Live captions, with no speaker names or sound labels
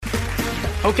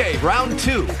Okay, round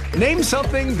two. Name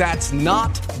something that's not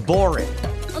boring.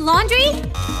 A laundry?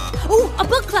 Ooh, a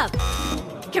book club.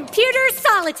 Computer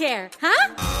solitaire,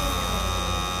 huh?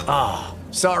 Ah,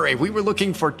 oh, sorry, we were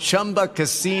looking for Chumba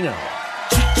Casino.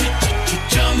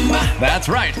 That's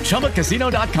right,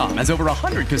 ChumbaCasino.com has over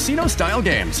 100 casino-style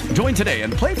games. Join today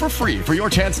and play for free for your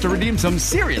chance to redeem some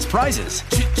serious prizes.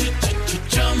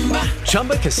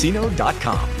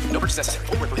 ChumbaCasino.com. No purchase necessary.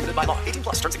 Void where prohibited by law. 18+.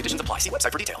 Terms and conditions apply. See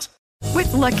website for details.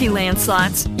 With Lucky Land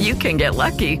Slots, you can get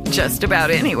lucky just about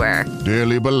anywhere.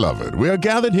 Dearly beloved, we are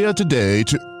gathered here today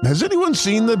to... Has anyone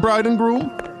seen the bride and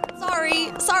groom?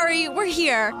 Sorry, we're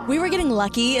here. We were getting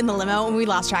lucky in the limo and we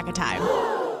lost track of time.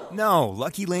 No,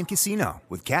 Lucky Land Casino,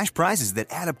 with cash prizes that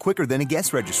add up quicker than a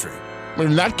guest registry.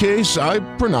 In that case, I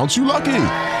pronounce you lucky.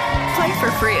 Play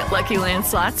for free at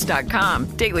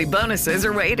LuckyLandSlots.com. Daily bonuses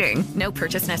are waiting. No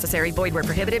purchase necessary. Void where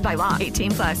prohibited by law.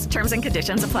 18+. Terms and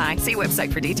conditions apply. See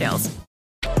website for details.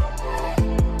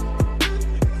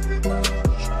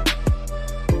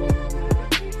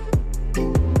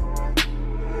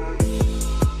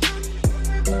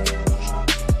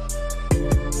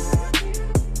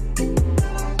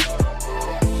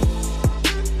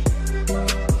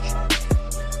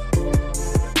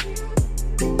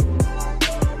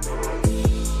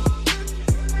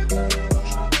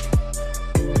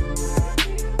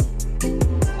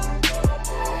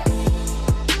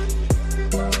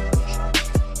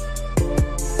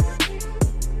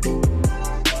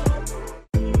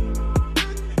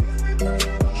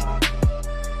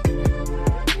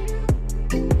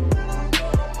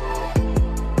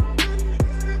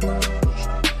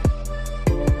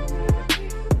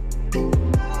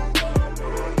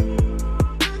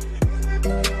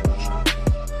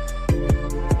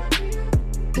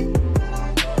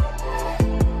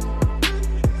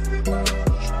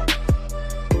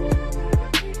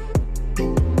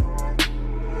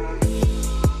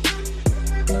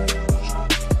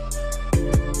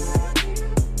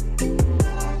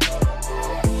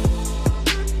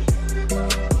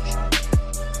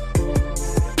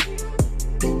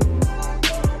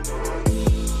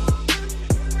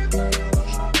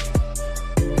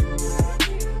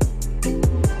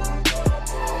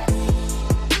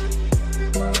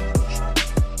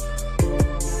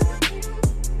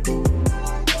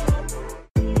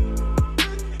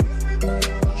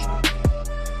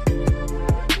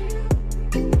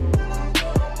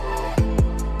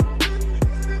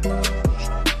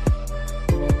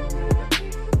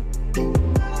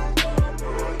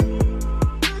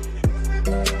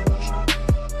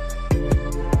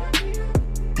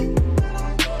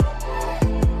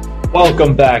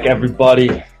 Welcome back, everybody.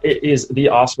 It is the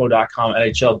Osmo.com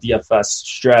NHL DFS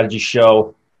Strategy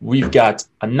Show. We've got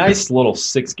a nice little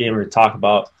six-gamer to talk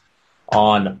about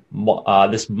on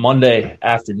this Monday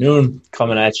afternoon,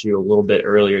 coming at you a little bit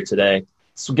earlier today.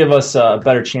 This will give us a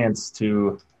better chance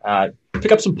to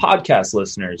pick up some podcast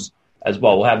listeners as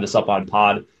well. We'll have this up on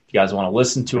pod if you guys want to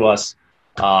listen to us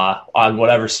on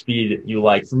whatever speed you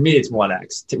like. For me, it's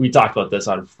 1x. We talked about this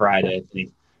on Friday. I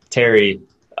think Terry...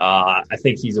 I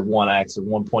think he's a 1x or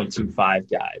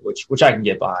 1.25 guy, which I can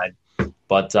get behind.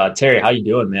 But Terry, how you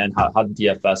doing, man? How did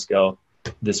DFS go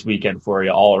this weekend for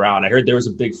you all around? I heard there was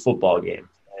a big football game.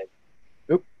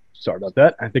 Oop, sorry about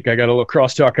that. I think I got a little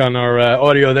crosstalk on our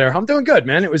audio there. I'm doing good,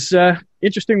 man. It was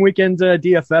interesting weekend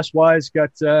DFS-wise.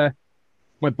 Got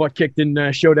my butt kicked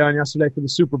in showdown yesterday for the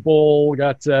Super Bowl.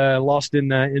 Got lost in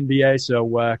NBA,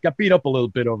 so got beat up a little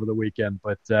bit over the weekend.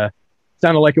 But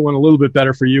sounded like it went a little bit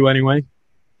better for you anyway.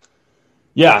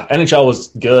 Yeah, NHL was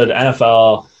good.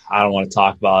 NFL, I don't want to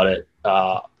talk about it.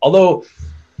 Although,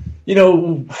 you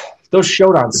know, those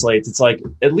showdown slates, it's like,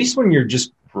 at least when you're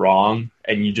just wrong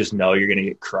and you just know you're going to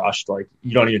get crushed, like,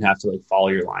 you don't even have to, like, follow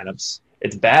your lineups.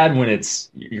 It's bad when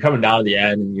you're coming down to the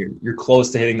end and you're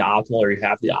close to hitting the optimal or you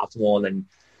have the optimal and then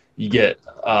you get,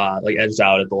 like, edged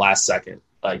out at the last second.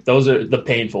 Like, those are the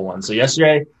painful ones. So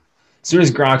yesterday, as soon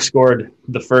as Gronk scored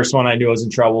the first one, I knew I was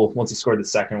in trouble. Once he scored the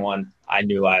second one, I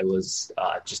knew I was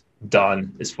just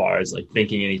done as far as like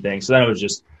thinking anything. So then it was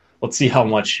just, let's see how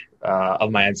much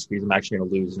of my entries I'm actually going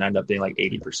to lose, and end up being like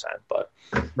 80%. But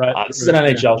this is an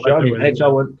NHL show. I mean,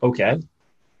 NHL went okay,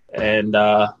 and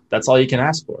that's all you can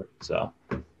ask for. So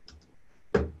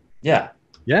yeah.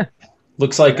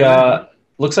 Looks like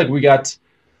we got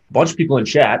a bunch of people in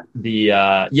chat.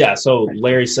 So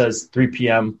Larry says 3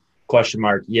 p.m. ?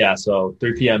 Yeah, so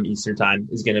 3 p.m. Eastern time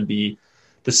is going to be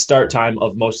the start time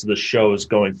of most of the shows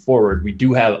going forward. We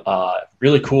do have a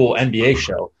really cool NBA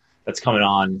show that's coming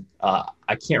on. I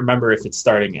can't remember if it's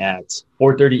starting at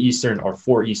 4:30 Eastern or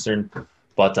 4 Eastern,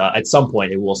 but at some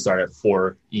point it will start at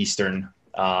 4 Eastern,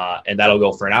 and that'll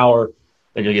go for an hour.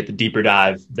 then you'll get the deeper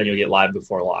dive, then you'll get live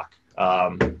before lock.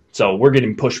 So we're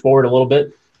getting pushed forward a little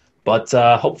bit, but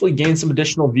hopefully gain some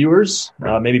additional viewers.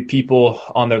 Maybe people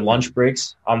on their lunch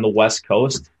breaks on the West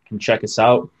Coast can check us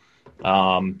out.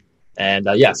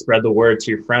 Spread the word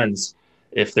to your friends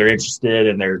if they're interested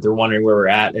and they're wondering where we're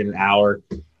at in an hour.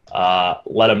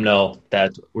 Let them know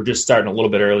that we're just starting a little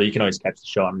bit early. You can always catch the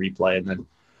show on replay, and then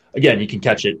again, you can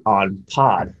catch it on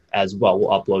pod as well. We'll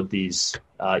upload these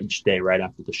each day right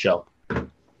after the show.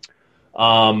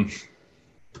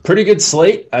 Pretty good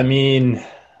slate. I mean,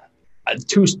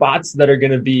 2 spots that are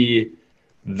going to be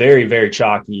very, very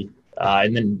chalky.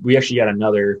 And then we actually got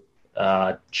another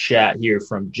chat here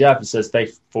from Jeff. It says,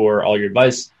 thanks for all your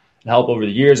advice and help over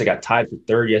the years. I got tied for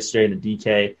third yesterday in the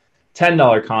DK.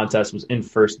 $10 contest, was in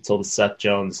first until the Seth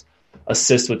Jones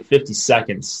assist with 50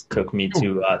 seconds took me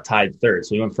to tied third.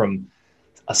 So we went from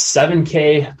a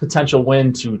 7K potential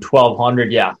win to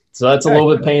 1,200. Yeah, so that's a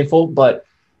little bit painful, but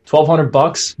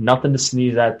 $1,200, nothing to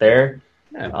sneeze at there.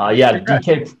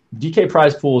 DK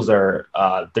prize pools are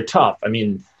they're tough. I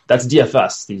mean, that's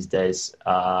DFS these days.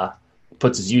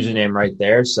 Puts his username right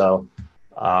there. So,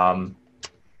 I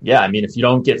mean, if you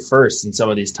don't get first in some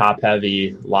of these top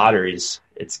heavy lotteries,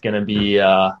 it's gonna be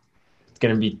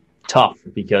tough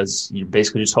because you're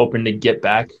basically just hoping to get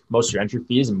back most of your entry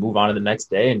fees and move on to the next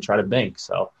day and try to bank.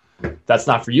 So if that's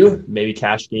not for you, maybe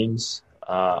cash games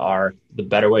are the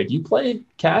better way. Do you play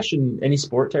cash in any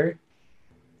sport, Terry?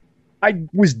 I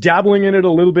was dabbling in it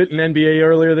a little bit in NBA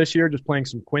earlier this year, just playing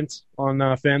some quints on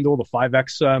FanDuel, the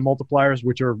 5X multipliers,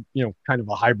 which are, kind of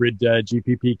a hybrid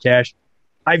GPP cash.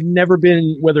 I've never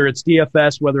been, whether it's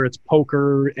DFS, whether it's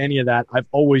poker, any of that, I've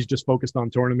always just focused on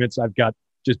tournaments. I've got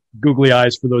just googly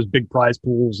eyes for those big prize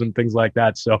pools and things like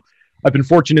that. So I've been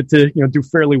fortunate to, do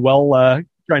fairly well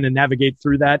trying to navigate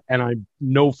through that. And I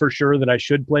know for sure that I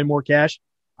should play more cash.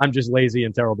 I'm just lazy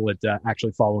and terrible at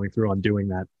actually following through on doing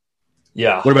that.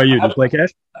 Yeah. What about you? Do you play cash?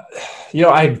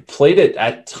 I played it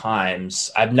at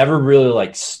times. I've never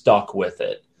really stuck with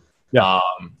it. Yeah.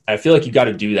 I feel like you got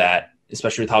to do that,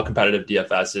 especially with how competitive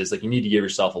DFS is. You need to give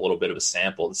yourself a little bit of a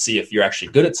sample to see if you're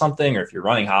actually good at something or if you're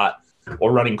running hot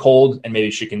or running cold, and maybe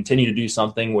you should continue to do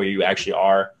something where you actually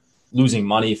are losing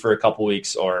money for a couple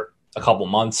weeks or a couple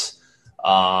months.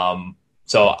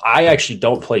 So I actually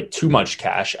don't play too much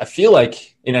cash. I feel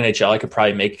like in NHL, I could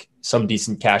probably make some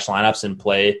decent cash lineups and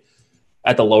play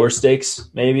at the lower stakes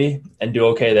maybe and do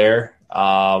okay there.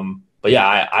 But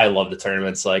yeah, I love the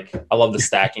tournaments. I love the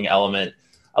stacking element.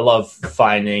 I love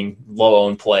finding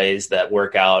low-owned plays that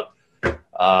work out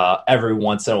every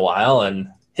once in a while and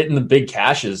hitting the big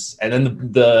cashes. And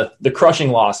then the crushing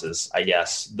losses, I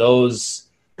guess. Those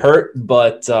hurt,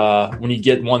 but when you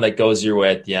get one that goes your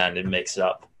way at the end, it makes it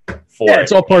up for it.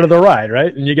 It's all part of the ride,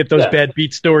 right? And you get those bad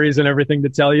beat stories and everything to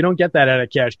tell. You don't get that out of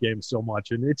cash games so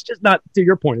much. And it's just not, to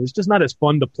your point, it's just not as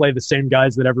fun to play the same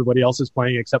guys that everybody else is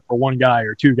playing except for one guy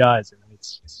or two guys. And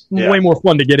it's way more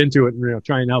fun to get into it and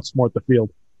try and outsmart the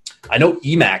field. I know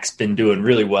Emac's been doing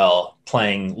really well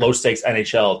playing low stakes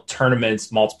NHL tournaments,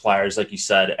 multipliers, like you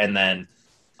said, and then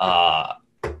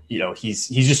he's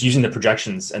just using the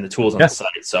projections and the tools on the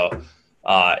site. So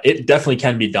it definitely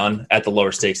can be done at the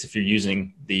lower stakes if you're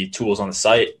using the tools on the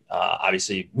site.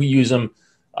 Obviously, we use them.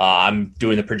 I'm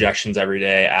doing the projections every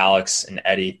day. Alex and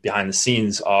Eddie behind the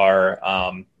scenes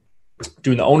are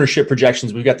doing the ownership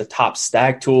projections. We've got the top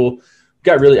stack tool. We've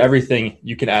got really everything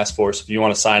you can ask for. So if you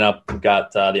want to sign up, we've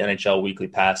got the NHL Weekly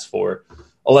Pass for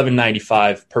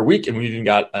 $11.95 per week, and we've even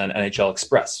got an NHL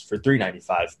Express for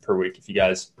 $3.95 per week if you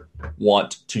guys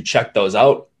want to check those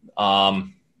out.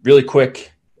 Really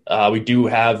quick, we do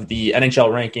have the NHL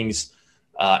rankings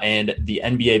and the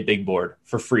NBA Big Board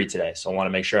for free today. So I want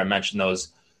to make sure I mention those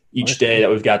each day that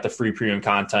we've got the free premium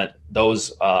content.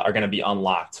 Those are going to be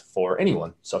unlocked for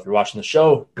anyone. So if you're watching the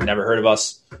show, you've never heard of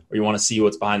us, or you want to see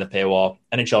what's behind the paywall,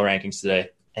 NHL rankings today,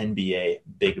 NBA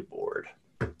Big Board.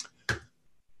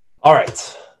 All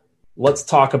right, let's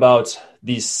talk about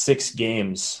these 6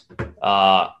 games.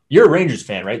 You're a Rangers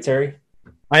fan, right, Terry?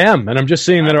 I am, and I'm just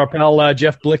seeing that our pal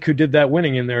Jeff Blick, who did that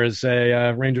winning in there, is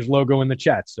a Rangers logo in the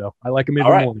chat. So I like him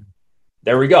even more.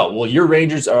 There we go. Well, your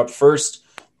Rangers are up first.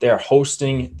 They're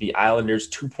hosting the Islanders.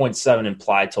 2.7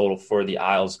 implied total for the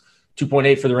Isles.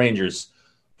 2.8 for the Rangers.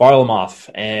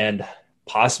 Varlamov and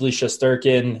possibly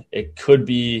Shesterkin. It could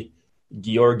be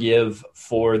Georgiev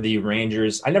for the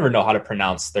Rangers. I never know how to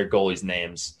pronounce their goalies'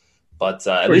 names, but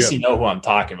at least you know who I'm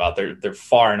talking about. They're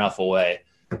far enough away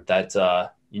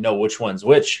that you know which one's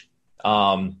which.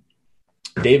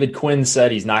 David Quinn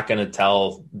said he's not going to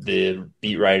tell the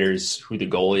beat writers who the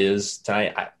goalie is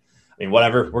tonight. I mean,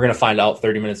 whatever. We're going to find out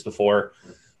 30 minutes before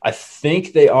I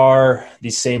think they are the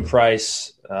same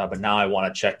price, but now I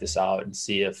want to check this out and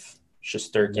see if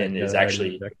Shesterkin is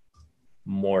actually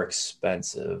more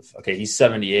expensive. Okay, he's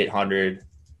 7,800,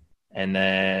 and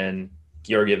then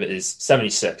Georgiev is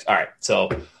 76. All right, so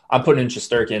I'm putting in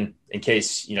Shesterkin in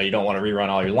case you don't want to rerun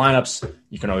all your lineups.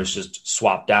 You can always just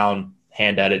swap down,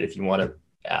 hand edit if you want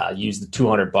to use the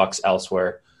 $200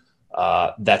 elsewhere.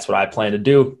 That's what I plan to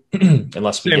do.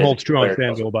 Unless we same holds true on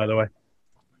FanDuel, by the way.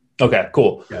 Okay,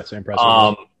 cool. Yeah, same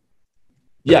price.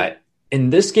 Yeah,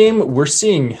 in this game, we're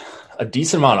seeing a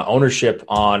decent amount of ownership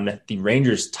on the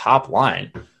Rangers' top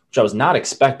line, which I was not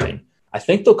expecting. I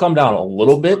think they'll come down a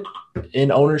little bit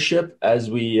in ownership as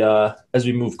we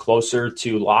move closer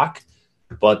to lock.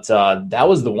 But that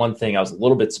was the one thing I was a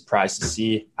little bit surprised to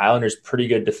see. Islanders, pretty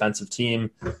good defensive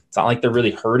team. It's not like they're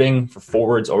really hurting for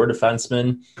forwards or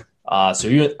defensemen.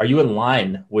 So are you in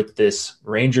line with this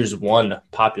Rangers 1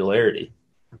 popularity?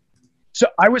 So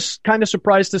I was kind of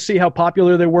surprised to see how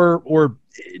popular they were, or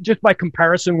just by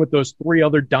comparison with those three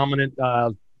other dominant,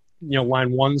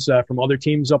 line ones from other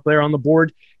teams up there on the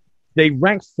board. They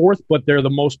rank fourth, but they're the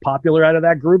most popular out of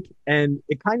that group. And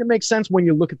it kind of makes sense when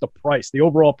you look at the price. The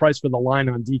overall price for the line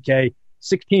on DK,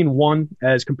 16.1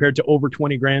 as compared to over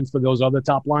 20 grand for those other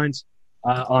top lines.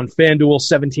 On FanDuel,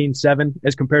 17.7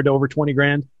 as compared to over 20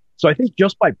 grand. So I think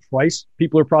just by price,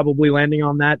 people are probably landing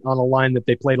on that on a line that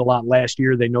they played a lot last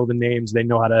year. They know the names. They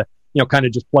know how to, kind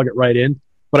of just plug it right in.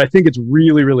 But I think it's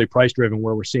really, really price driven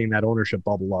where we're seeing that ownership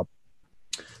bubble up.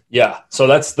 Yeah. So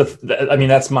that's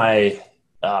that's my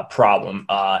problem.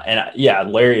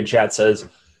 Larry in chat says,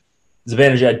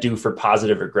 Zibanejad due for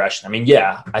positive regression.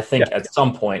 I think at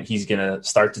some point he's going to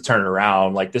start to turn it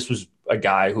around. Like, this was a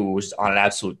guy who was on an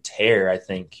absolute tear, I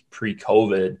think,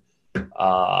 pre-COVID.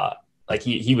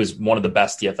 He was one of the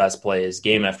best DFS plays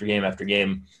game after game after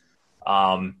game.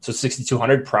 So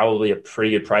 6,200, probably a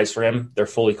pretty good price for him. They're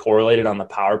fully correlated on the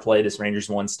power play, this Rangers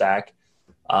 1 stack.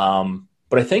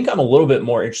 But I think I'm a little bit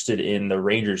more interested in the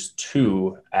Rangers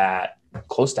 2 at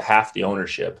close to half the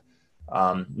ownership.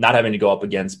 Not having to go up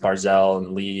against Barzal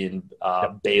and Lee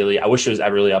and Bailey. I wish it was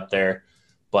Everly up there,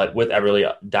 but with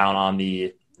Everly down on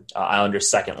the Islanders'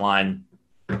 second line,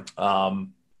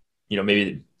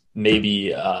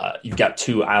 maybe you've got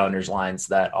two Islanders lines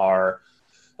that are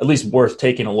at least worth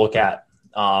taking a look at.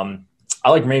 I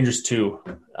like Rangers too,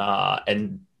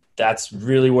 and that's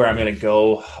really where I'm going to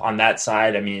go on that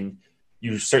side.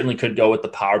 You certainly could go with the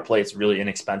power play. It's really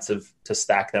inexpensive to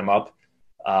stack them up.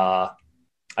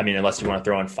 Unless you want to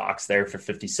throw in Fox there for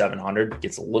 5,700, it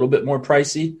gets a little bit more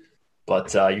pricey,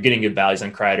 but you're getting good values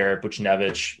on Kreider,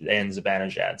 Buchnevich, and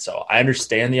Zibanejad. So I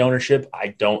understand the ownership. I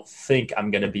don't think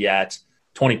I'm going to be at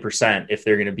 20% if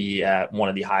they're going to be at one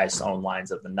of the highest owned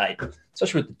lines of the night,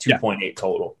 especially with the 2.8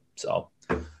 total. So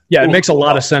it makes a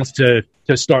lot of sense to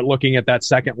start looking at that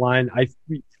second line.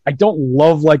 I don't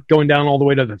love going down all the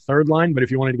way to the third line, but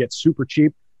if you wanted to get super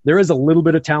cheap, there is a little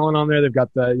bit of talent on there. They've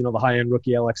got the high end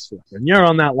rookie Alex Lafreniere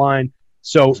on that line.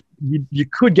 So you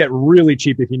could get really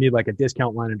cheap if you need a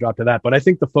discount line and drop to that. But I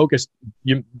think the focus,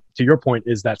 to your point,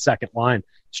 is that second line.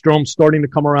 Strom's starting to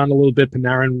come around a little bit.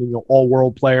 Panarin,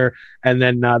 all-world player. And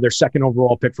then their second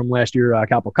overall pick from last year,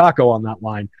 Capo Caco on that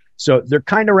line. So they're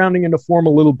kind of rounding into form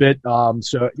a little bit.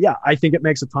 I think it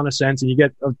makes a ton of sense. And you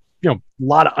get a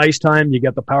lot of ice time. You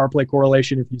get the power play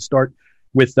correlation if you start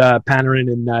with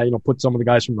Panarin and put some of the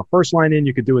guys from the first line in.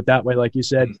 You could do it that way, like you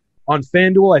said. On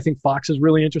FanDuel, I think Fox is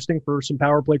really interesting for some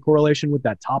power play correlation with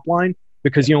that top line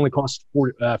because he only costs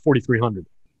 $4,300.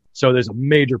 So there's a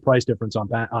major price difference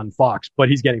on Fox, but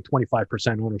he's getting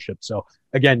 25% ownership. So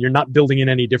again, you're not building in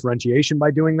any differentiation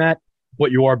by doing that,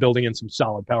 but you are building in some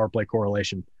solid power play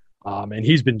correlation. And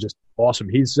he's been just awesome.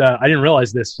 He's I didn't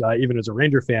realize this even as a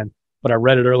Ranger fan, but I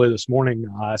read it earlier this morning.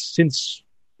 Since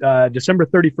December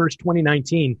 31st,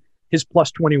 2019, his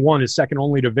plus 21 is second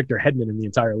only to Victor Hedman in the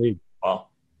entire league. Wow.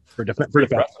 For defense.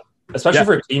 Especially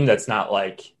for a team that's not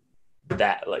like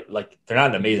that, like they're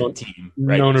not an amazing team,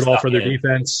 right? Known at all for their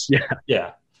defense.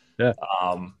 Yeah.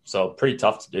 So pretty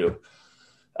tough to do.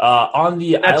 On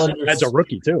the Islanders, as a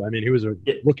rookie too. He was a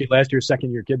rookie last year,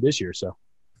 second year kid this year. So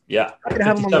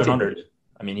 5,700.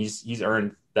 He's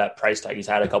earned that price tag. He's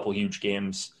had a couple huge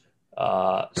games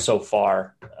so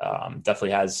far.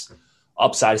 Definitely has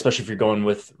upside, especially if you're going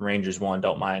with Rangers 1.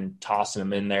 Don't mind tossing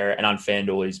him in there. And on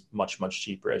FanDuel, he's much, much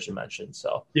cheaper, as you mentioned.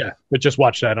 So but just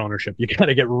watch that ownership. You got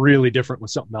to get really different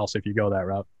with something else if you go that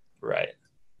route. Right.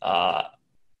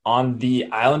 On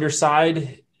the Islander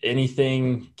side,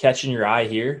 anything catching your eye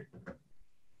here?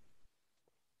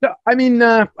 Yeah, I mean,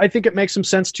 I think it makes some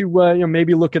sense to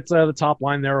maybe look at the top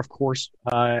line there, of course.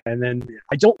 And then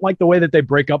I don't like the way that they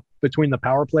break up between the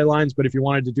power play lines, but if you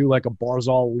wanted to do like a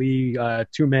Barzal Lee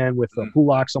 2-man with a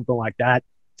Pulak, something like that,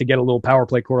 to get a little power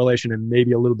play correlation and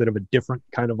maybe a little bit of a different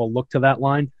kind of a look to that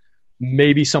line,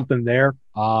 maybe something there.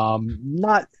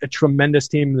 Not a tremendous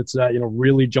team that's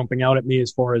really jumping out at me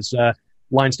as far as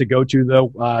lines to go to,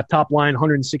 though. Top line,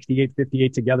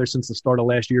 168.58 together since the start of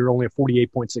last year, only a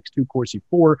 48.62 Corsi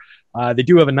for. They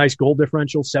do have a nice goal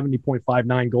differential,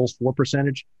 70.59 goals for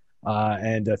percentage,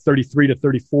 and 33 to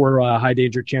 34 high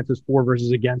danger chances for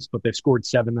versus against, but they've scored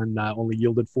 7 and only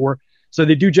yielded 4. So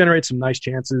they do generate some nice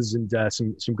chances and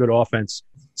some good offense.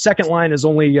 Second line is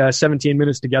only 17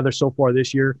 minutes together so far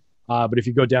this year. But if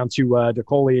you go down to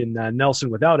DeColi and Nelson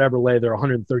without Eberle, they're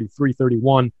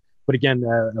 133-31. But again,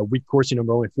 a weak Corsi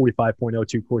number, only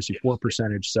 45.02 Corsi for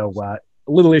percentage. So a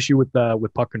little issue with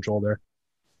puck control there.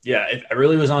 Yeah, if I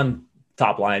really was on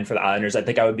top line for the Islanders, I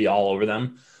think I would be all over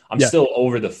them. I'm still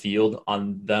over the field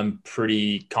on them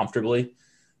pretty comfortably.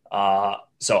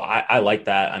 So I like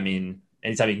that. I mean,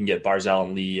 anytime you can get Barzal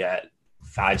and Lee at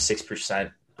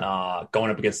 5-6%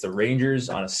 going up against the Rangers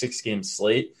on a 6-game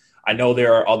slate, I know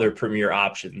there are other premier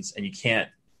options, and you can't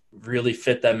really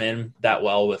fit them in that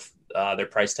well with their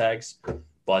price tags.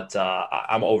 But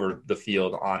I'm over the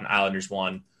field on Islanders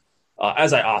 1,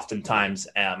 as I oftentimes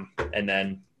am. And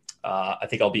then I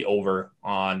think I'll be over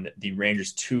on the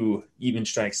Rangers 2 even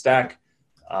strength stack.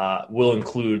 Will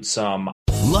include some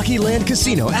Lucky Land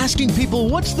Casino, asking people,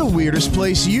 what's the weirdest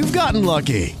place you've gotten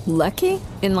lucky? Lucky?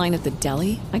 In line at the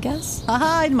deli, I guess?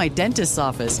 Aha, in my dentist's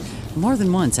office. More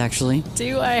than once, actually.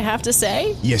 Do I have to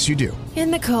say? Yes, you do.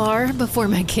 In the car before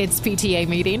my kids' PTA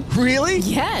meeting. Really?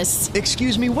 Yes.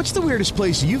 Excuse me, what's the weirdest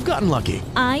place you've gotten lucky?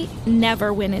 I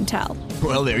never win and tell.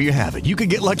 Well, there you have it. You can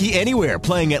get lucky anywhere,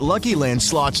 playing at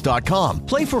LuckyLandSlots.com.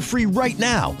 Play for free right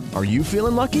now. Are you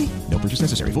feeling lucky? No purchase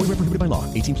necessary. Void where prohibited by law.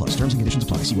 18+. Terms and conditions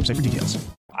apply. See website for details.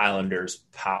 Islanders,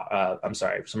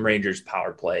 some Rangers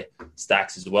power play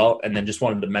stacks as well. And then just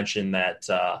wanted to mention that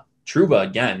Truba,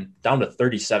 again, down to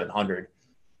 3,700.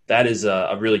 That is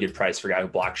a really good price for a guy who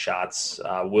blocks shots,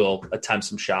 will attempt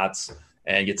some shots,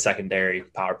 and get secondary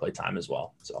power play time as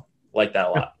well. So like that a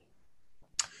lot.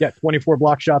 Yeah, 24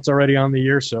 block shots already on the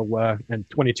year, so and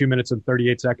 22 minutes and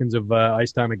 38 seconds of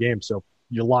ice time a game. So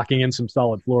you're locking in some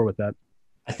solid floor with that.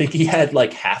 I think he had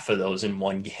like half of those in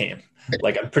one game.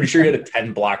 Like I'm pretty sure he had a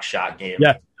 10 block shot game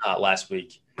last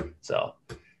week. So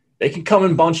they can come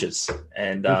in bunches,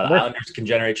 and the Islanders can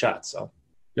generate shots. So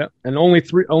yeah, and only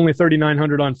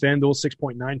 3,900 on FanDuel,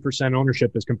 6.9%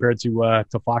 ownership as compared to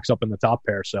Fox up in the top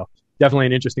pair. So definitely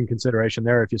an interesting consideration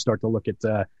there if you start to look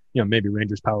at maybe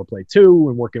Rangers power play 2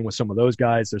 and working with some of those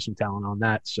guys. There's some talent on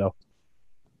that. So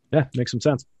yeah, makes some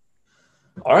sense.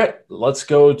 All right, let's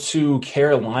go to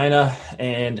Carolina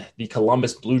and the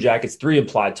Columbus Blue Jackets. 3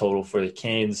 implied total for the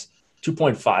Canes,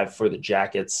 2.5 for the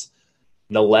Jackets.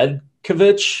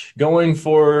 Nedeljkovic going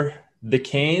for the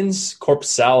Canes.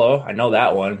 Korpisalo, I know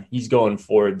that one. He's going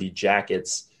for the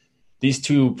Jackets. These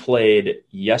two played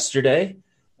yesterday.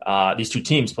 These two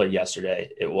teams played yesterday.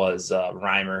 It was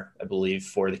Reimer, I believe,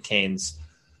 for the Canes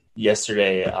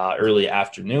yesterday early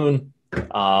afternoon.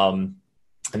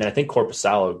 And then I think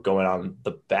Korpisalo going on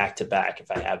the back-to-back,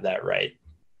 if I have that right.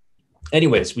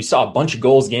 Anyways, we saw a bunch of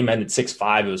goals. Game ended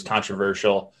 6-5. It was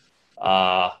controversial.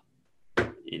 The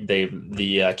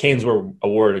Canes were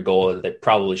awarded a goal that they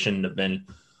probably shouldn't have been.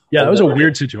 Yeah, that was a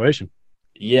weird situation.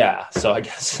 Yeah, so I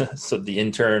guess so the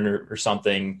intern or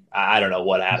something, I don't know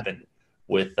what happened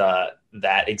with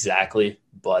that exactly.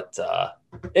 But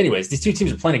anyways, these two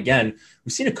teams are playing again.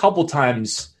 We've seen a couple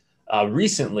times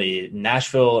recently,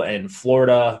 Nashville and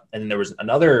Florida, and there was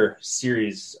another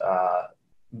series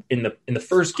in the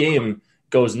first game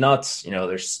goes nuts.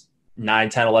 There's 9,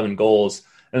 10, 11 goals.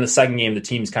 And in the second game, the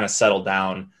teams kind of settle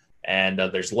down and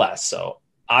there's less. So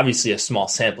obviously a small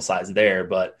sample size there,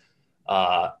 but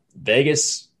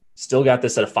Vegas still got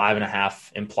this at a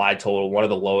 5.5 implied total, one of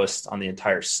the lowest on the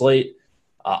entire slate.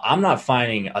 I'm not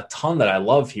finding a ton that I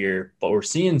love here, but we're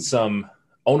seeing some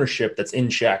ownership that's in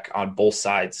check on both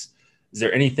sides. Is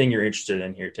there anything you're interested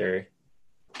in here, Terry?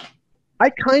 I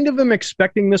kind of am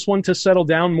expecting this one to settle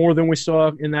down more than we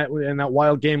saw in that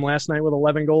wild game last night with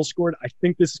 11 goals scored. I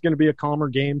think this is going to be a calmer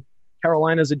game.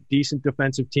 Carolina's a decent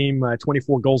defensive team.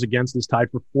 24 goals against is tied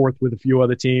for 4th with a few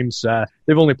other teams.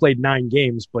 They've only played 9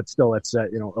 games, but still it's a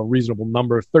reasonable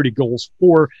number. 30 goals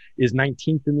for is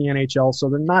 19th in the NHL, so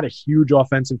they're not a huge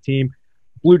offensive team.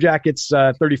 Blue Jackets,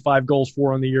 35 goals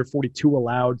for on the year, 42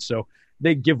 allowed. So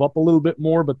they give up a little bit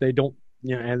more, but they don't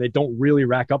and they don't really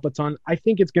rack up a ton. I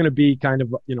think it's going to be kind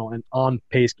of, an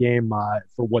on-pace game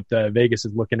for what Vegas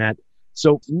is looking at.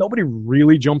 So nobody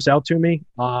really jumps out to me.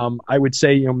 I would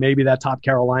say, maybe that top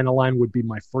Carolina line would be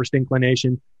my first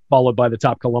inclination, followed by the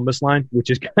top Columbus line, which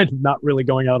is kind of not really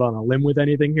going out on a limb with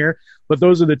anything here. But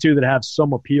those are the two that have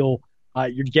some appeal.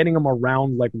 You're getting them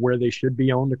around like where they should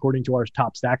be owned according to our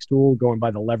top stacks tool, going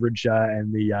by the leverage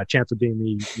and the chance of being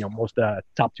the most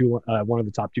top two, one of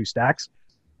the top two stacks.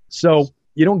 So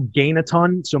you don't gain a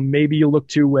ton. So maybe you look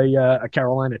to a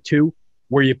Carolina 2,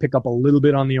 where you pick up a little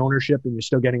bit on the ownership and you're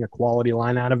still getting a quality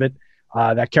line out of it.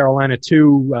 That Carolina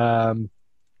 2,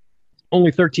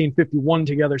 only 1351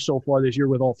 together so far this year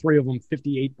with all three of them,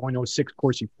 58.06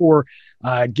 Corsi 4,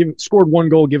 scored 1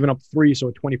 goal, given up 3,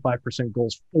 so 25%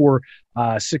 goals for,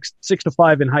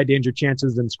 6-5 in high danger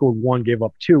chances, then scored 1, gave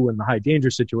up 2 in the high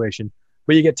danger situation.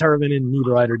 But you get Teravainen and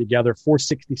Niederreiter together,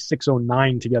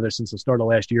 466.09 together since the start of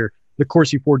last year. The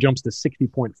Corsi 4 jumps to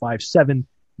 60.57.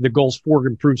 The goals for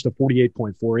improves to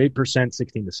 48.48%,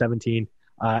 16-17,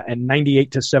 and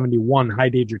 98-71 high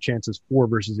danger chances for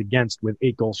versus against, with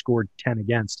 8 goals scored, 10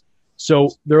 against. So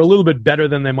they're a little bit better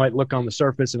than they might look on the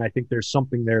surface, and I think there's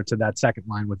something there to that second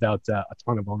line without a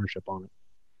ton of ownership on it.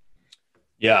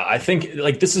 Yeah, I think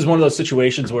this is one of those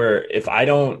situations where if I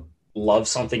don't love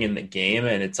something in the game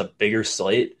and it's a bigger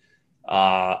slate,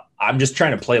 I'm just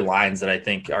trying to play lines that I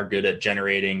think are good at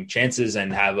generating chances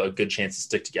and have a good chance to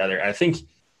stick together. And I think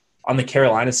on the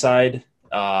Carolina side,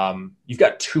 you've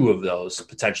got 2 of those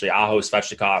potentially. Aho,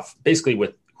 Svechnikov, basically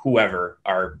with whoever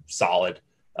are solid.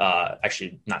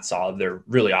 Actually, not solid. They're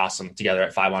really awesome together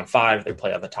at 5-on-5. They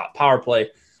play on the top power play.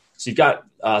 So you've got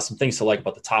some things to like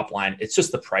about the top line. It's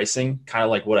just the pricing, kind of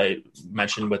like what I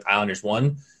mentioned with Islanders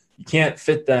 1. You can't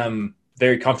fit them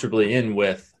very comfortably in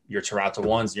with your Toronto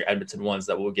 1s and your Edmonton 1s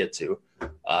that we'll get to.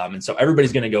 And so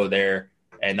everybody's going to go there,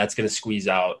 and that's going to squeeze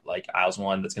out like Isles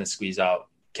 1. That's going to squeeze out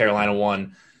Carolina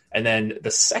 1. And then the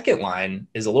second line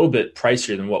is a little bit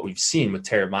pricier than what we've seen with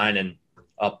Teravainen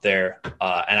up there.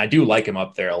 And I do like him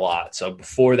up there a lot. So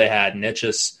before they had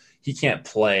Nichus, he can't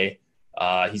play.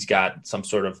 He's got some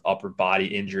sort of upper body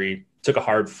injury. Took a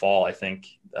hard fall, I think,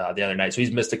 the other night. So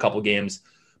he's missed a couple games,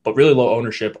 but really low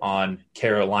ownership on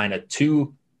Carolina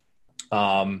 2.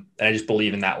 And I just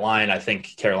believe in that line. I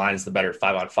think Carolina is the better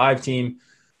 5-on-5 team.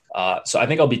 So I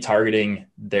think I'll be targeting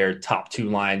their top 2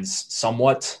 lines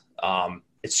somewhat.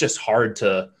 It's just hard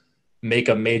to make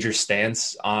a major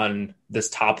stance on this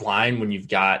top line when you've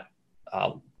got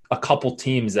a couple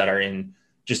teams that are in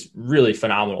just really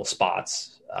phenomenal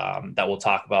spots that we'll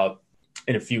talk about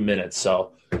in a few minutes.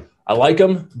 So I like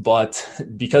them, but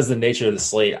because of the nature of the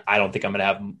slate, I don't think I'm going to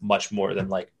have much more than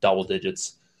like double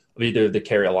digits of either of the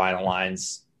Carolina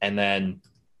lines. And then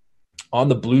on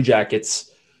the Blue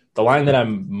Jackets, the line that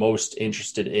I'm most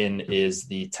interested in is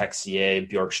the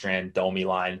Texier, Bjorkstrand, Domi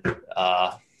line.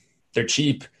 They're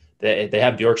cheap. They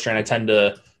have Bjorkstrand. I tend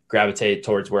to gravitate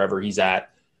towards wherever he's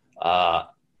at.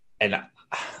 And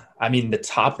I mean, the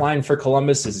top line for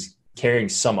Columbus is carrying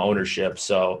some ownership.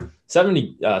 So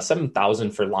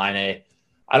 7,000 for Line.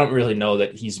 I don't really know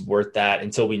that he's worth that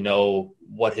until we know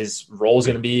what his role is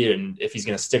going to be and if he's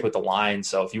going to stick with the line.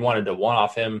 So if you wanted to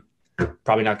one-off him,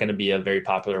 probably not going to be a very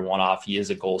popular one-off. He is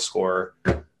a goal scorer.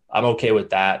 I'm okay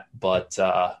with that, but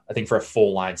I think for a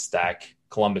full line stack,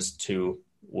 Columbus 2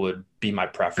 would be my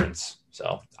preference.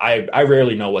 So I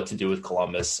rarely know what to do with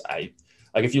Columbus.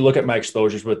 If you look at my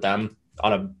exposures with them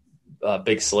on a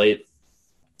big slate,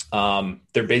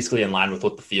 they're basically in line with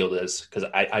what the field is because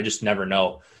I just never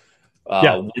know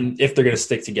if they're going to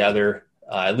stick together.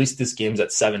 At least this game's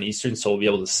at 7 Eastern, so we'll be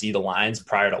able to see the lines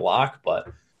prior to lock, but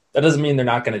that doesn't mean they're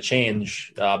not going to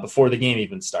change before the game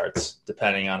even starts,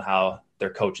 depending on how their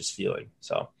coach is feeling.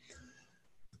 So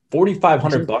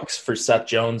 $4,500 for Seth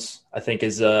Jones, I think,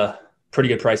 is a pretty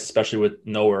good price, especially with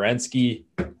no Werenski.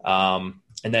 And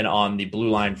then on the blue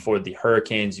line for the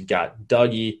Hurricanes, you've got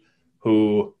Dougie,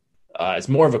 who is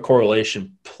more of a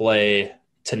correlation play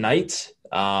tonight.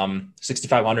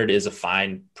 6,500 is a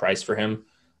fine price for him.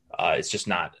 It's just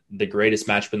not the greatest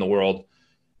matchup in the world.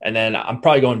 And then I'm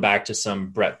probably going back to some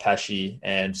Brett Pesce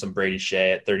and some Brady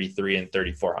Shea at 33 and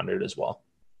 3,400 as well.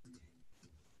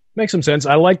 Makes some sense.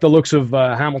 I like the looks of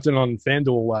Hamilton on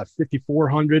FanDuel,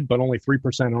 5,400, but only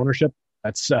 3% ownership.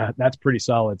 That's pretty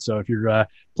solid. So if you're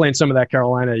playing some of that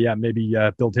Carolina, maybe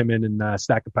build him in and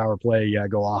stack the power play,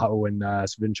 go Aho and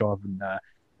Svinchov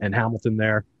and Hamilton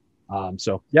there. Makes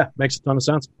a ton of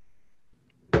sense.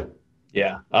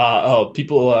 Yeah.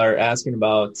 People are asking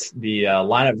about the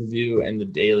lineup review and the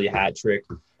daily hat trick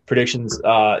predictions.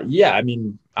 I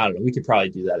mean, I don't know. We could probably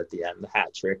do that at the end, the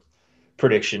hat trick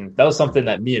prediction. That was something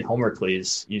that me and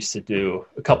Homercles used to do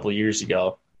a couple of years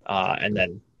ago. And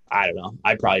then, I don't know,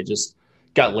 I probably just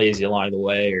got lazy along the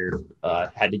way or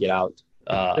had to get out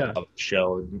of the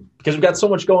show because we've got so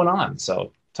much going on.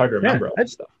 So it's hard to remember all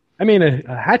this stuff. I mean,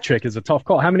 a hat trick is a tough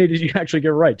call. How many did you actually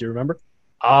get right? Do you remember?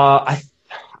 I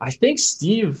think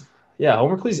Steve,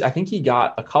 Homercles, I think he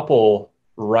got a couple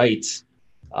right.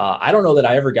 I don't know that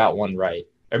I ever got one right.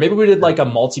 Or maybe we did like a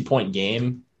multi-point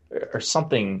game or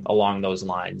something along those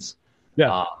lines.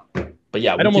 Yeah. But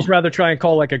yeah, I'd almost rather try and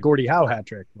call like a Gordie Howe hat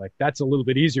trick. Like that's a little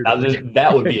bit easier.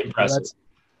 That would be impressive.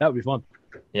 That would be fun.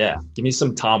 Yeah. Give me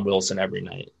some Tom Wilson every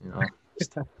night. You know,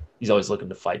 he's always looking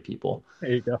to fight people.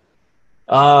 There you go.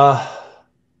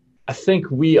 I think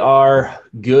we are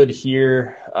good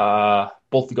here.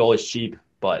 Both the goal is cheap,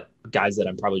 but guys that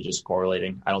I'm probably just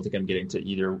correlating. I don't think I'm getting to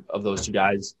either of those two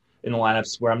guys in the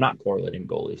lineups where I'm not correlating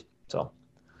goalies. So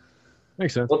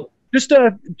makes sense. Well, just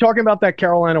talking about that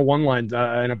Carolina one line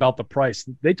and about the price,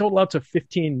 they total out to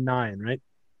 15.9, right?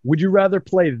 Would you rather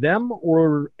play them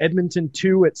or Edmonton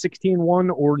 2 at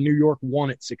 16.1 or New York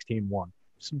 1 at 16.1?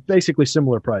 It's basically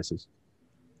similar prices.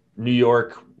 New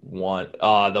York 1.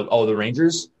 The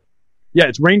Rangers? Yeah,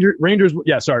 it's Rangers.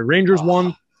 Yeah, sorry. Rangers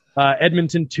 1,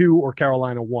 Edmonton 2, or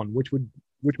Carolina 1. Which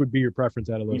would be your preference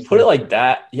out of those? You put it like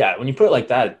that. Yeah, when you put it like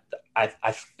that,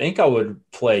 I think I would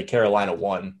play Carolina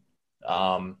 1.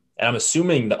 And I'm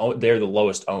assuming they're the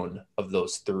lowest owned of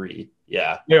those three.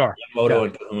 Yeah, they are. Moto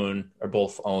and Cahoon are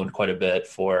both owned quite a bit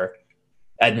for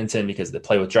Edmonton because they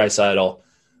play with Draisaitl.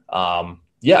 I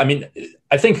mean,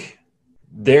 I think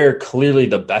they're clearly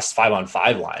the best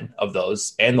 5-on-5 line of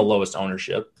those and the lowest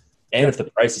ownership. And if the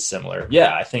price is similar,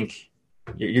 I think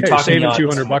you're talking saving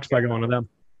 $200 by going to them.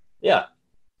 Yeah,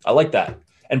 I like that.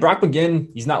 And Brock McGinn,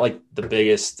 he's not like the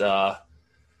biggest plug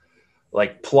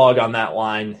on that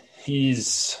line.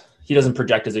 He doesn't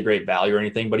project as a great value or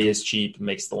anything, but he is cheap,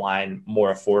 makes the line more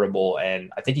affordable.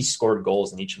 And I think he scored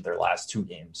goals in each of their last 2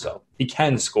 games. So he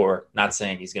can score, not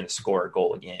saying he's going to score a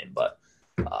goal a game, but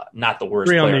not the worst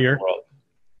 3 player on the year. in the world.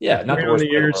 Yeah, not 3 the worst on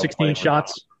the year, 16 shots.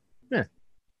 shots. Yeah,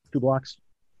 2 blocks.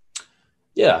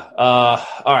 Yeah.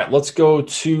 All right, let's go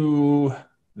to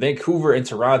Vancouver and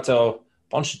Toronto.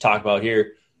 Bunch to talk about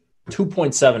here.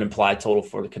 2.7 implied total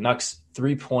for the Canucks,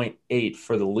 3.8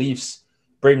 for the Leafs.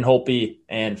 Braden Holtby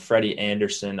and Freddie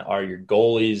Anderson are your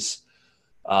goalies.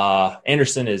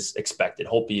 Anderson is expected.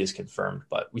 Holtby is confirmed,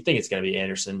 but we think it's going to be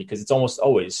Anderson because it's almost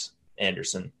always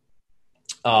Anderson.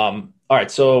 All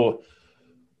right, so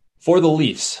for the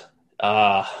Leafs,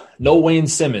 no Wayne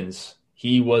Simmons.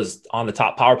 He was on the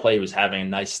top power play. He was having a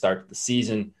nice start to the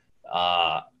season.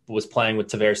 Was playing with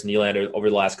Tavares and Nylander over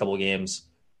the last couple of games.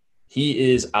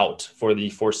 He is out for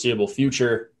the foreseeable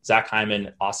future. Zach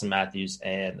Hyman, Austin Matthews,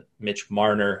 and Mitch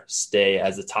Marner stay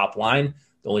as the top line.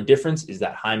 The only difference is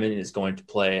that Hyman is going to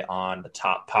play on the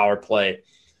top power play.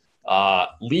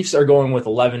 Leafs are going with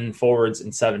 11 forwards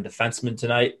and 7 defensemen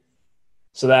tonight.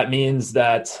 So that means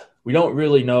that we don't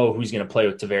really know who's going to play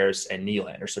with Tavares and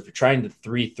Nylander. So if you're trying to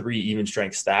 3-3 even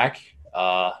strength stack,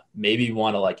 maybe you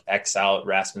want to X out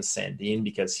Rasmus Sandin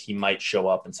because he might show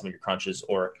up in some of your crunches,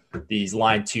 or these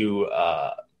line two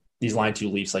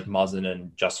Leafs like Muzzin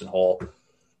and Justin Holl.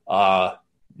 Nylander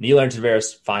and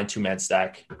Tavares, fine 2-man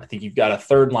stack. I think you've got a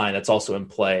third line that's also in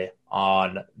play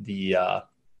on the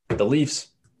Leafs.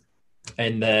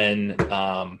 And then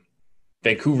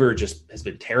Vancouver just has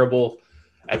been terrible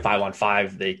at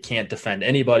 5-on-5. They can't defend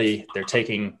anybody. They're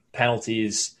taking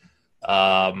penalties.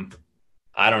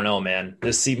 I don't know, man.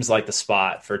 This seems like the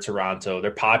spot for Toronto.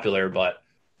 They're popular, but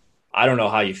I don't know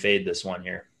how you fade this one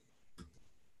here.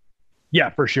 Yeah,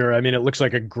 for sure. I mean, it looks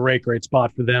like a great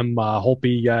spot for them.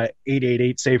 Holtby,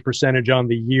 888 save percentage on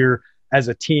the year. As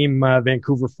a team,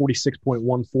 Vancouver,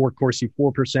 46.14 Corsi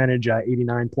 4 percentage,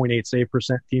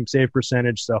 89.8 team save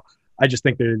percentage. So I just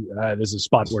think there's a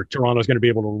spot where Toronto's going to be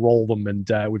able to roll them, and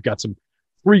we've got some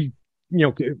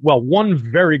one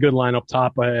very good line up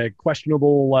top,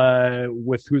 questionable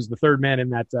with who's the third man in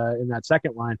that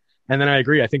second line. And then I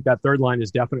agree. I think that third line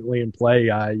is definitely in play.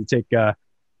 You take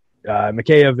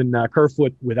Mikheyev and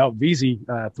Kerfoot without Vesey,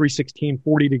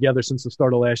 316-40 together since the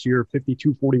start of last year,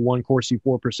 52-41 Corsi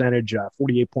 4 percentage,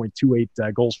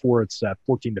 48.28 goals for. It's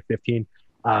 14-15.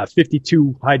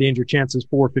 52 high danger chances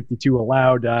for, 52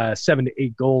 allowed, 7 to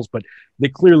 8 goals, but they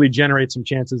clearly generate some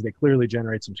chances. They clearly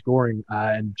generate some scoring.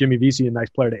 And Jimmy Vesey, a nice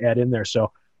player to add in there.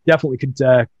 So definitely could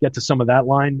get to some of that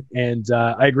line. And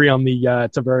I agree on the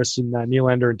Tavares and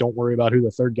Nylander. Don't worry about who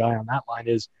the third guy on that line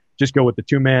is. Just go with the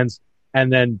 2-mans,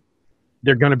 and then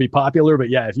they're going to be popular. But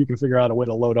yeah, if you can figure out a way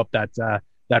to load up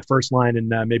that first line and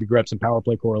maybe grab some power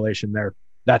play correlation there,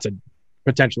 that's a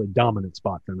potentially dominant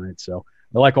spot tonight. So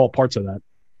I like all parts of that.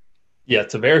 Yeah,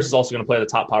 Tavares is also going to play the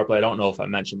top power play. I don't know if I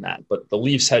mentioned that, but the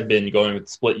Leafs had been going with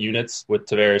split units with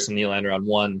Tavares and Nylander on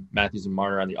one, Matthews and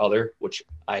Marner on the other, which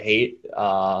I hate.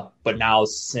 But now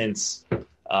since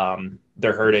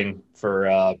they're hurting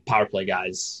for power play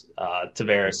guys,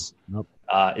 Tavares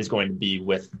is going to be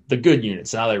with the good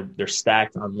units. Now they're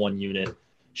stacked on one unit.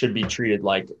 Should be treated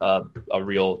like a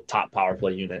real top power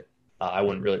play unit. I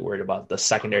wouldn't really worry about the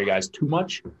secondary guys too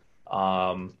much.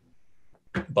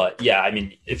 But yeah, I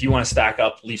mean, if you want to stack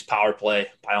up Leafs power play,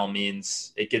 by all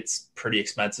means, it gets pretty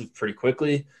expensive pretty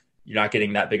quickly. You're not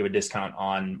getting that big of a discount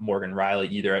on Morgan Riley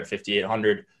either at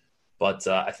 5,800, but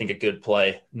I think a good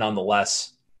play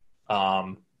nonetheless.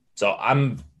 So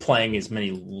I'm playing as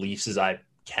many Leafs as I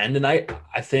can tonight.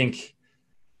 I think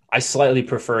I slightly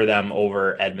prefer them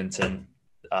over Edmonton.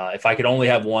 If I could only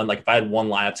have one, like if I had one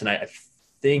lineup tonight, I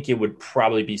think it would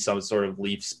probably be some sort of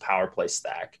Leafs power play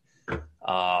stack.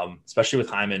 Especially with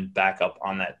Hyman back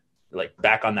on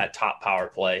that top power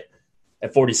play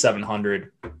at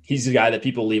 4,700. He's the guy that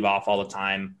people leave off all the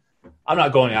time. I'm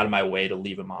not going out of my way to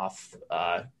leave him off,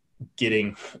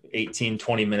 getting 18,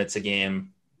 20 minutes a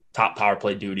game, top power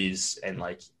play duties. And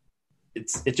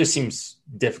it just seems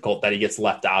difficult that he gets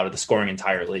left out of the scoring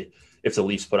entirely if the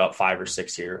Leafs put up 5 or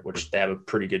 6 here, which they have a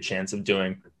pretty good chance of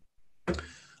doing.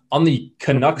 On the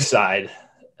Canucks side,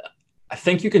 I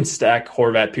think you can stack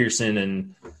Horvat, Pearson,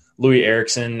 and Louis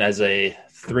Eriksson as a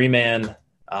 3-man.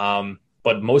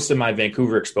 But most of my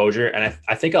Vancouver exposure, and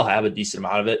I think I'll have a decent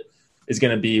amount of it, is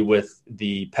going to be with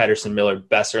the Pettersson, Miller,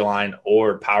 Besser line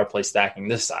or power play stacking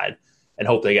this side, and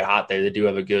hope they get hot there. They do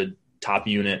have a good top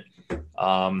unit. You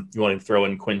want to throw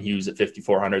in Quinn Hughes at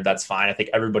 5,400, that's fine. I think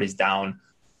everybody's down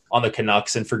on the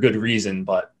Canucks, and for good reason,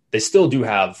 but they still do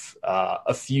have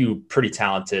a few pretty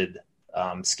talented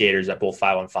skaters at both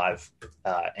 5-on-5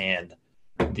 and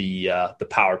the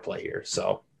power play here.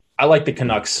 So I like the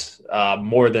Canucks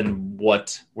more than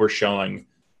what we're showing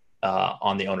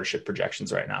on the ownership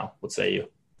projections right now. What say you?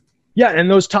 Yeah,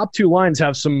 and those top two lines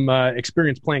have some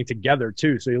experience playing together,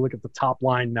 too. So you look at the top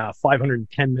line,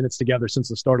 510 minutes together since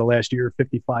the start of last year,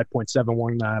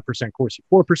 55.71% Corsi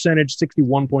for percentage,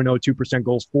 61.02%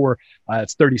 goals for.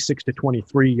 It's 36 to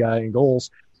 23 in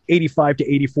goals, 85 to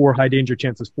 84 high danger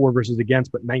chances for versus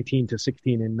against, but 19 to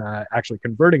 16 in actually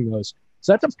converting those.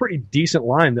 So that's a pretty decent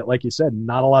line that, like you said,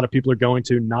 not a lot of people are going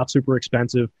to, not super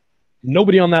expensive.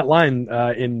 Nobody on that line,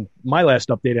 in my last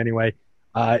update anyway,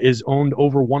 is owned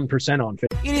over 1% on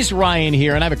Facebook. It is Ryan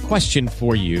here, and I have a question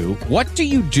for you. What do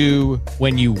you do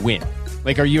when you win?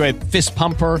 Like, are you a fist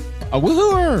pumper, a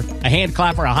woohooer, a hand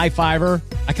clapper, a high fiver?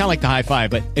 I kind of like the high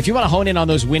five, but if you want to hone in on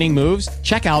those winning moves,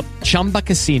 check out Chumba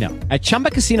Casino. At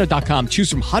ChumbaCasino.com, choose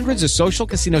from hundreds of social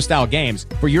casino-style games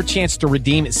for your chance to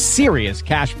redeem serious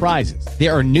cash prizes.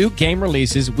 There are new game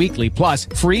releases weekly, plus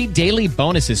free daily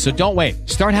bonuses, so don't wait.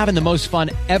 Start having the most fun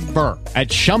ever at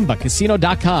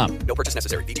ChumbaCasino.com. No purchase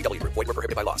necessary. VGW. Void where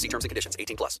prohibited by law. See terms and conditions.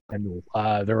 18+. And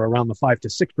they're around the 5 to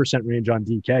 6% range on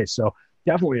DK, so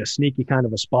definitely a sneaky kind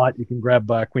of a spot. You can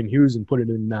grab Quinn Hughes and put it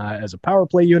in as a power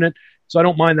play unit. So I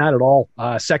don't mind that at all.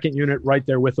 Second unit right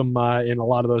there with them in a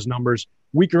lot of those numbers.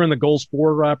 Weaker in the goals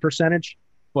for percentage,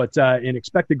 but in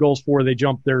expected goals for, they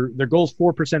jumped. Their goals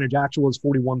for percentage actual is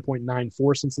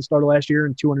 41.94 since the start of last year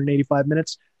in 285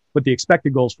 minutes, but the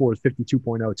expected goals for is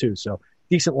 52.02. So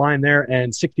decent line there,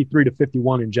 and 63 to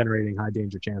 51 in generating high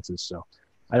danger chances. So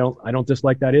I don't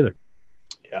dislike that either.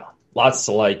 Yeah, lots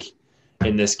to like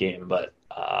in this game, but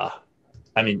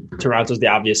I mean, Toronto's the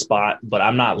obvious spot, but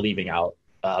I'm not leaving out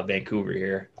Vancouver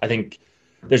here. I think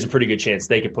there's a pretty good chance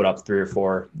they could put up 3 or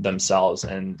 4 themselves,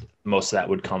 and most of that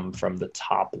would come from the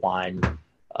top line.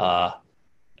 At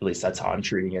least that's how I'm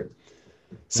treating it.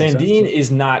 Sandin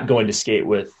is not going to skate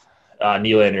with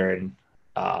Nylander and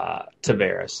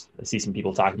Tavares. I see some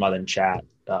people talking about it in chat.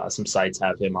 Some sites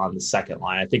have him on the second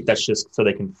line. I think that's just so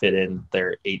they can fit in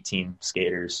their 18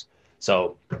 skaters.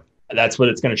 So that's what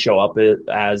it's going to show up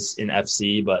as in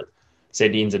FC, but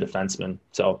Sandin's a defenseman.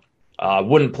 So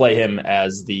wouldn't play him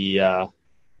as the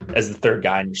third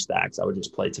guy in your stacks. I would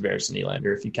just play Tavares and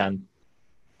Nylander if you can.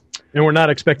 And we're not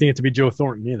expecting it to be Joe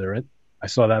Thornton either, right? I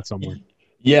saw that somewhere.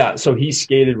 Yeah, so he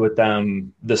skated with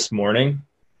them this morning.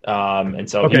 And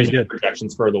so he was in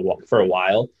projections for a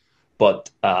while. But,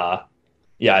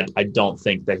 yeah, I don't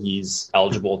think that he's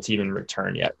eligible to even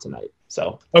return yet tonight.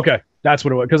 So okay, that's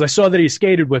what it was. Because I saw that he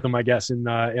skated with him, I guess, in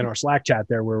our Slack chat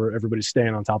there where everybody's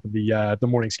staying on top of the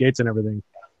morning skates and everything.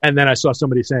 And then I saw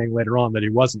somebody saying later on that he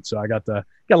wasn't. So I got a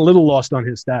little lost on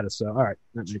his status. So, all right,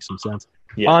 that makes some sense.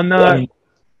 Yeah.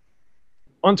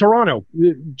 On Toronto,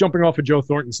 jumping off of Joe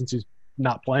Thornton since he's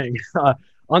not playing,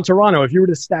 On Toronto, if you were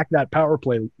to stack that power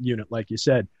play unit, like you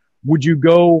said, would you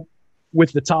go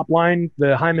with the top line,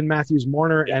 the Hyman, Matthews,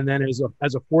 Marner, and then as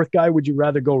a fourth guy, would you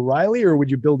rather go Riley, or would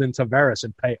you build in Tavares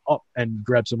and pay up and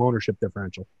grab some ownership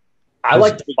differential? I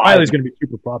like the five. Riley's going to be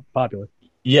super popular.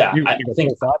 Yeah, I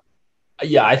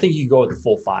think you go with the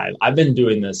full five. I've been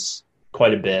doing this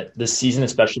quite a bit this season,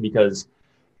 especially because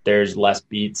there's less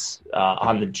beats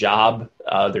on the job.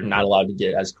 They're not allowed to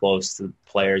get as close to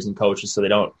players and coaches, so they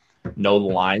don't know the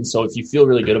line. So if you feel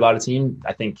really good about a team,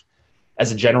 I think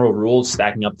as a general rule,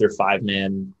 stacking up their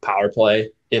 5-man power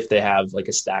play, if they have like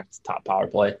a stacked top power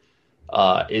play,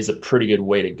 is a pretty good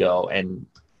way to go. And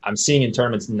I'm seeing in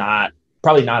tournaments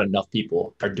probably not enough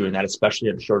people are doing that, especially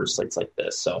on shorter slates like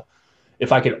this. So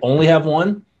if I could only have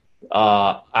one,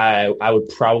 I would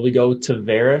probably go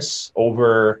Tavares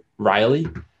over Riley.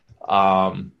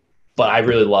 But I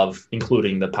really love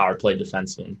including the power play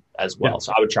defenseman as well. Yeah.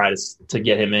 So I would try to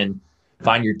get him in,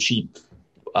 find your cheap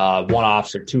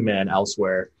one-offs or 2-man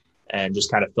elsewhere, and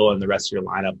just kind of fill in the rest of your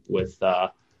lineup with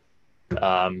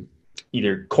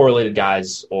either correlated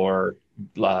guys or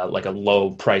like a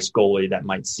low-price goalie that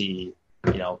might see,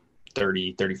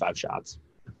 30, 35 shots.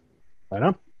 Right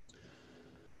on.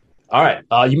 All right.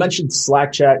 You mentioned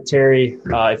Slack chat, Terry.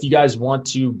 If you guys want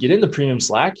to get in the premium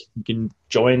Slack, you can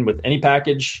join with any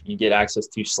package. You get access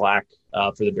to Slack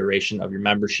for the duration of your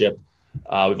membership.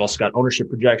 We've also got ownership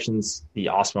projections, the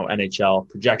Osmo NHL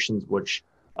projections, which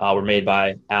were made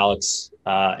by Alex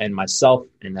and myself,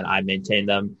 and then I maintain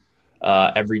them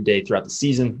every day throughout the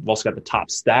season. We've also got the top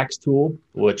stacks tool,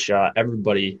 which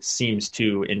everybody seems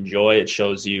to enjoy. It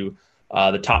shows you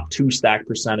the top 2 stack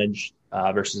percentage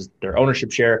versus their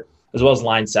ownership share, as well as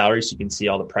line salary, so you can see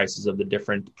all the prices of the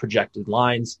different projected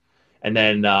lines. And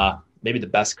then maybe the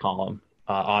best column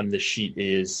on this sheet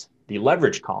is the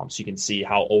leverage column, so you can see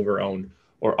how over-owned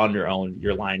or under-owned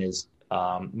your line is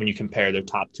when you compare their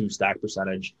top 2 stack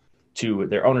percentage to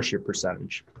their ownership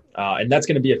percentage. And that's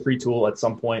going to be a free tool at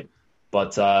some point,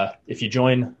 but if you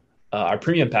join our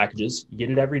premium packages, you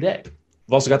get it every day.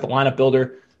 We've also got the lineup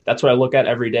builder. That's what I look at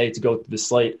every day to go through the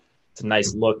slate. It's a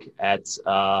nice look at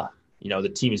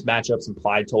the team's matchups,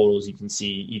 implied totals. You can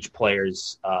see each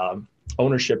player's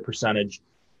ownership percentage,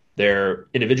 their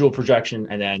individual projection,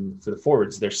 and then for the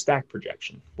forwards, their stack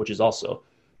projection, which is also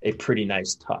a pretty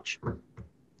nice touch.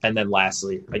 And then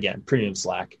lastly, again, premium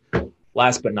Slack.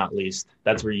 Last but not least,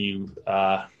 that's where you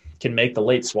can make the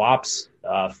late swaps,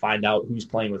 find out who's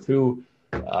playing with who.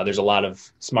 There's a lot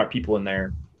of smart people in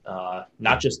there,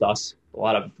 not just us, a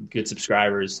lot of good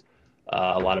subscribers,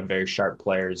 a lot of very sharp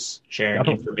players sharing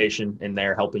information in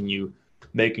there, helping you,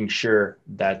 making sure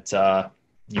that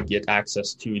you get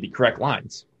access to the correct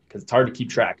lines, because it's hard to keep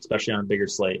track, especially on a bigger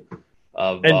slate.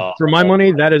 And for my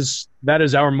money, that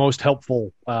is our most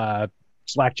helpful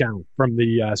Slack channel from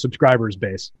the subscribers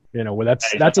base.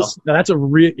 It's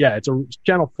a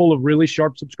channel full of really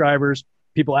sharp subscribers,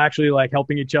 people actually like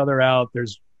helping each other out.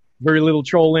 There's very little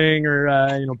trolling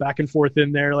or back and forth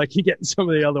in there like you get in some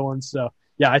of the other ones. So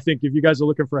yeah, I think if you guys are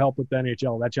looking for help with the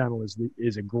NHL, that channel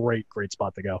is a great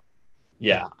spot to go.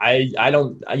 Yeah, I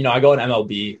don't, I go in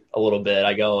MLB a little bit.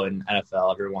 I go in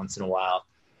NFL every once in a while,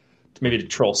 maybe to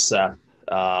troll Seth.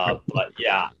 But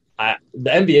yeah, the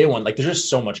NBA one, like, there's just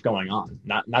so much going on.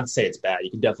 Not to say it's bad. You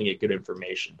can definitely get good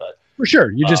information, but for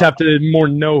sure, you just have to more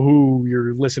know who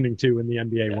you're listening to in the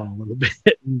NBA one a little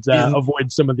bit and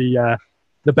avoid some of the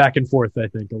back and forth. I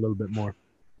think a little bit more.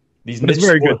 But it's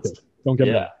very good. Don't get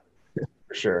me wrong.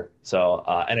 For sure. So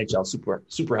NHL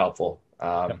super helpful.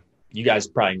 You guys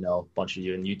probably know a bunch of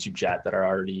you in YouTube chat that are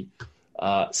already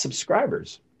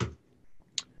subscribers.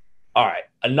 All right,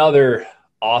 another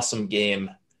awesome game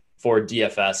for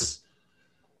DFS.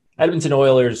 Edmonton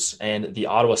Oilers and the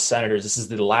Ottawa Senators. This is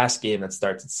the last game that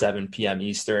starts at 7 p.m.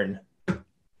 Eastern.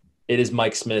 It is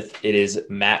Mike Smith. It is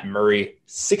Matt Murray.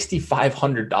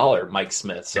 $6,500 Mike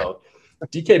Smith. So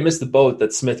DK missed the boat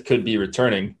that Smith could be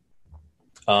returning.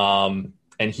 And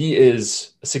he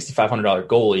is a $6,500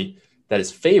 goalie that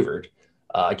is favored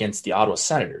against the Ottawa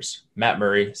Senators. Matt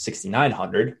Murray,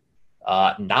 $6,900.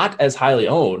 Not as highly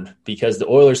owned because the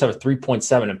Oilers have a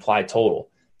 3.7 implied total.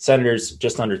 Senators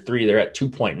just under 3. They're at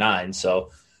 2.9.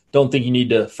 So don't think you need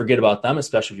to forget about them,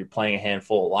 especially if you're playing a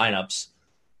handful of lineups.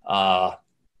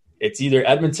 It's either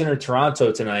Edmonton or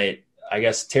Toronto tonight. I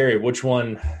guess, Terry, which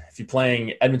one, if you're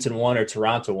playing Edmonton 1 or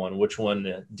Toronto 1, which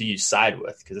one do you side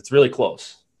with? Because it's really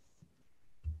close.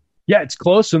 Yeah, it's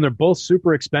close, and they're both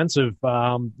super expensive.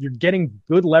 You're getting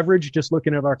good leverage just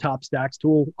looking at our top stacks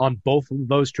tool on both of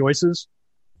those choices.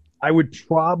 I would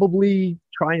probably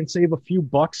try and save a few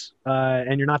bucks,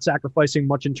 and you're not sacrificing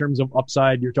much in terms of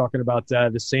upside. You're talking about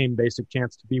the same basic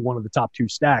chance to be one of the top 2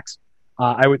 stacks.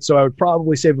 I would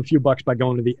probably save a few bucks by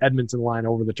going to the Edmonton line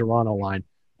over the Toronto line,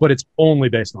 but it's only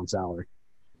based on salary.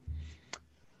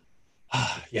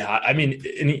 Yeah, I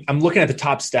mean, I'm looking at the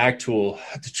top stack tool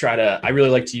to try to. I really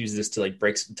like to use this to like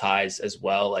break some ties as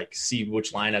well, like see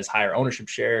which line has higher ownership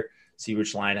share, see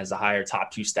which line has a higher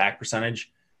top 2 stack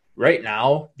percentage. Right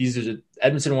now, these are the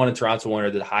Edmonton 1 and Toronto 1 are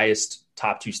the highest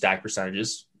top 2 stack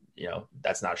percentages.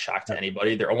 That's not a shock to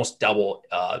anybody. They're almost double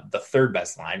the third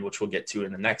best line, which we'll get to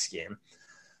in the next game.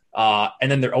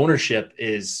 And then their ownership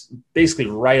is basically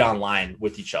right on line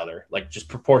with each other, like just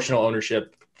proportional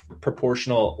ownership,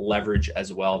 proportional leverage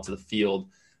as well to the field.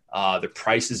 Their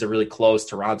prices are really close.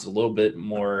 Toronto's a little bit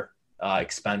more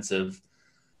expensive.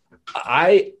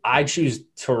 I choose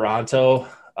Toronto,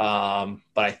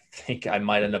 but I think I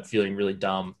might end up feeling really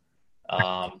dumb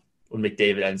when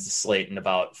McDavid ends the slate in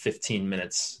about 15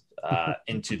 minutes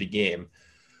into the game.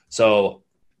 So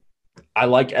I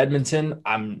like Edmonton.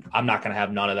 I'm not going to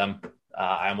have none of them.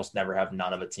 I almost never have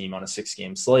none of a team on a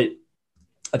 6-game slate.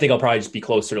 I think I'll probably just be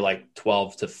closer to like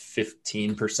 12 to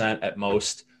 15% at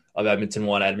most of Edmonton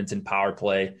 1, Edmonton power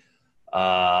play.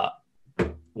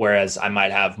 Whereas I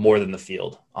might have more than the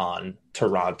field on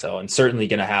Toronto, and certainly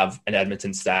going to have an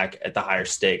Edmonton stack at the higher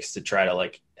stakes to try to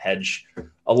like hedge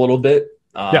a little bit.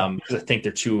 Because I think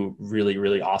they're 2 really,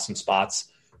 really awesome spots.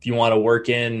 If you want to work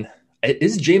in,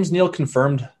 is James Neal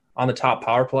confirmed on the top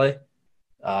power play?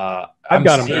 I'm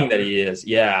got seeing that he is.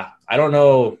 Yeah. I don't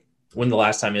know when the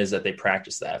last time is that they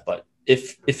practiced that, but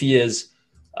if he is,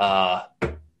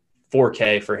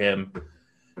 4K for him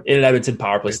in an Edmonton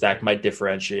power play stack might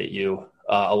differentiate you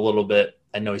a little bit.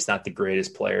 I know he's not the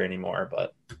greatest player anymore,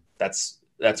 but that's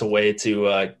a way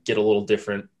to get a little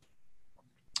different.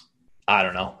 I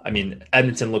don't know. I mean,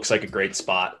 Edmonton looks like a great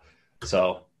spot.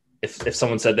 So if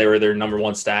someone said they were their number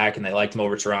 1 stack and they liked him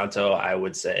over Toronto, I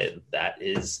would say that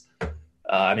is,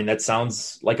 that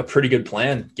sounds like a pretty good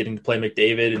plan, getting to play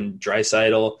McDavid and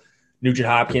Draisaitl, Nugent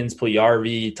Hopkins,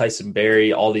 Puljujarvi, Tyson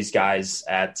Barrie, all these guys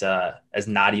at as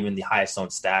not even the highest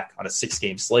owned stack on a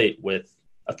 6-game slate with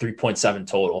a 3.7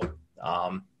 total.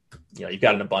 You've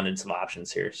got an abundance of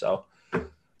options here. So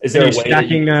is there a way that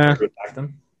you can attack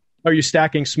them? Are you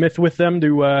stacking Smith with them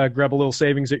to grab a little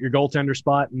savings at your goaltender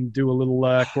spot and do a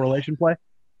little correlation play?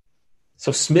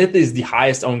 So Smith is the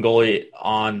highest owned goalie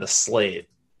on the slate,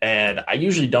 and I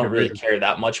usually don't really care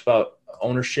that much about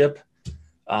ownership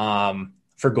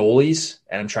for goalies,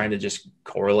 and I'm trying to just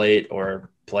correlate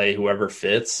or play whoever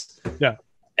fits. Yeah.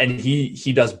 And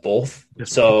he does both.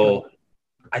 So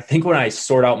I think when I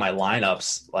sort out my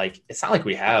lineups, like it's not like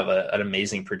we have an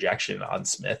amazing projection on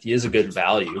Smith. He is a good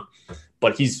value,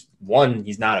 but he's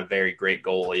not a very great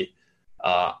goalie.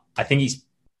 I think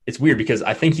it's weird because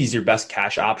I think he's your best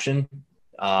cash option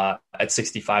at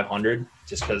 6,500,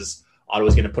 just because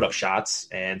Ottawa's going to put up shots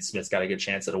and Smith's got a good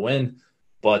chance at a win.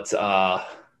 But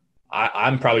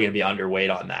I'm probably going to be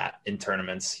underweight on that in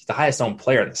tournaments. He's the highest owned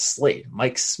player on the slate,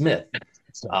 Mike Smith,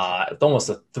 with almost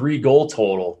a 3-goal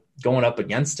total going up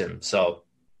against him. So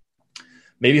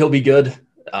maybe he'll be good.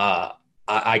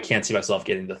 I can't see myself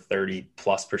getting the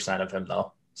 30+% of him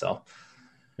though. So, all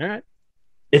right.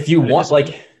 If you want,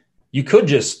 like, you could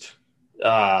just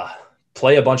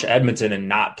play a bunch of Edmonton and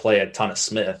not play a ton of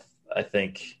Smith. I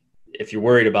think if you're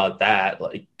worried about that,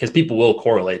 like, because people will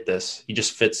correlate this, he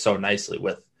just fits so nicely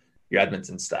with your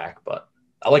Edmonton stack. But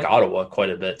I like Ottawa quite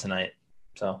a bit tonight.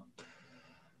 So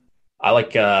I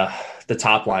like the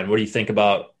top line. What do you think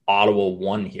about Ottawa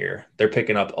 1 here? They're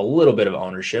picking up a little bit of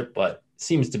ownership, but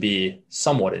seems to be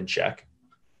somewhat in check.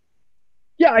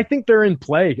 Yeah, I think they're in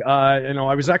play.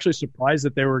 I was actually surprised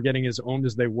that they were getting as owned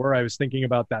as they were. I was thinking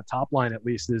about that top line, at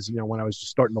least, as when I was just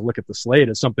starting to look at the slate,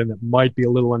 as something that might be a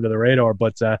little under the radar,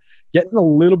 but getting a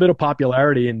little bit of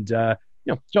popularity and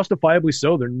justifiably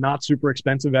so. They're not super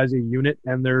expensive as a unit,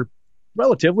 and they're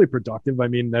relatively productive. I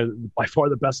mean, they're by far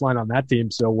the best line on that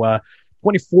team. So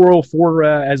 2404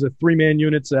 as a 3-man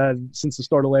unit since the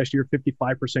start of last year,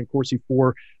 55% Corsi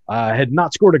 4, had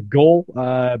not scored a goal,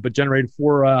 but generated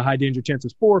 4 high danger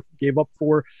chances, 4, gave up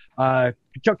 4.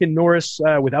 Kachuk and Norris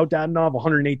without Dadonov,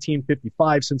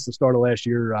 118-55 since the start of last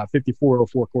year,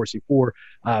 5404 Corsi 4,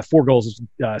 4 goals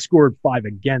scored, 5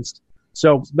 against.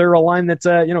 So they're a line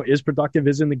that is productive,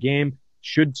 is in the game,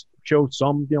 should show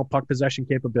some puck possession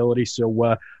capability.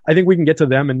 So I think we can get to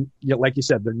them, and like you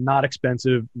said, they're not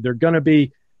expensive. They're going to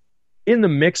be in the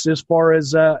mix as far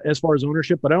as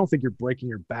ownership, but I don't think you're breaking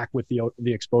your back with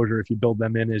the exposure if you build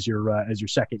them in as your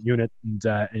second unit and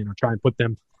try and put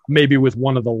them maybe with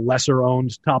one of the lesser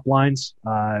owned top lines,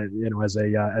 as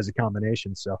a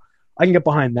combination. So I can get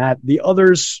behind that. The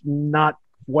others, not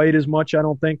quite as much, I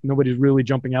don't think. Nobody's really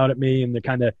jumping out at me, and they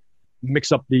kind of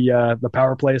mix up the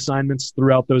power play assignments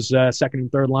throughout those second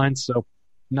and third lines. So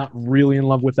not really in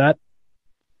love with that.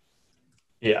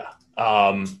 Yeah.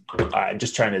 I'm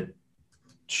just trying to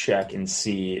check and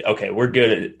see. Okay, we're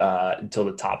good until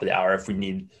the top of the hour if we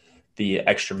need the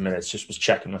extra minutes. Just was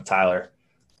checking with Tyler.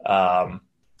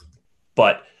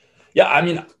 But yeah, I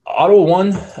mean, Ottawa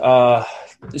won.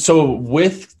 So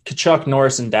with Tkachuk,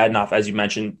 Norris, and Dadonov, as you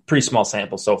mentioned, pretty small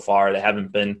sample so far. They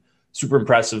haven't been super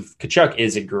impressive. Tkachuk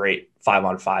is a great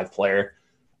 5-on-5 player.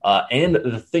 And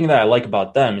the thing that I like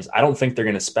about them is I don't think they're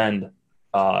going to spend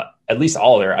at least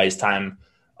all of their ice time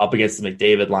up against the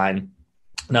McDavid line.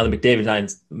 Now, the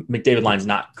McDavid line's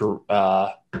not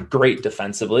great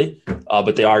defensively,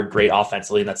 but they are great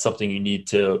offensively, and that's something you need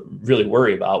to really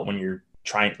worry about when you're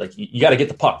trying. Like, you got to get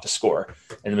the puck to score,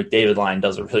 and the McDavid line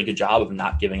does a really good job of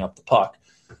not giving up the puck.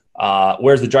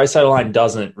 Whereas the Draisaitl line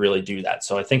doesn't really do that.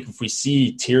 So I think if we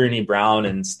see Tierney, Brown,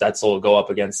 and Stützle go up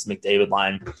against the McDavid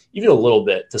line, even a little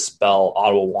bit to spell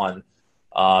Ottawa one,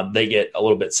 they get a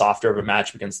little bit softer of a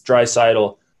match against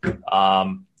Draisaitl.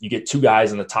 You get two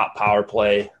guys in the top power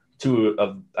play, two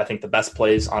of, I think, the best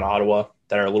plays on Ottawa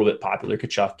that are a little bit popular,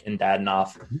 Tkachuk and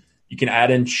Dadonov. You can add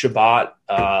in Shabbat.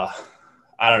 I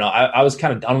don't know. I was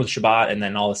kind of done with Shabbat, and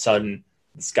then all of a sudden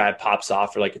this guy pops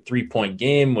off for like a 3-point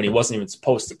game when he wasn't even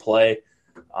supposed to play.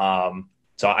 So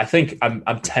I think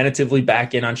I'm tentatively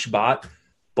back in on Shabbat,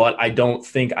 but I don't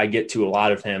think I get to a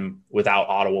lot of him without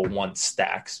Ottawa one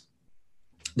stacks.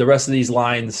 The rest of these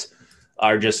lines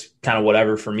are just kind of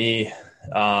whatever for me.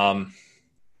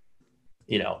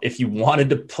 If you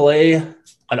wanted to play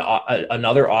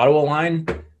another Ottawa line,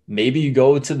 maybe you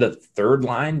go to the third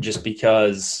line just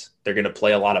because they're going to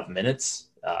play a lot of minutes.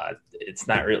 It's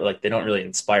not really like they don't really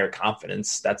inspire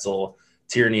confidence. That's all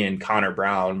Tierney and Connor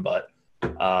Brown, but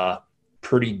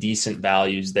pretty decent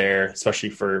values there, especially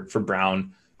for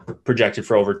Brown, projected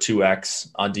for over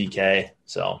 2x on DK.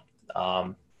 So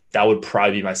that would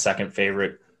probably be my second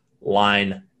favorite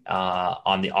line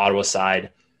on the Ottawa side.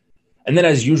 And then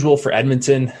as usual for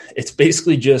Edmonton, it's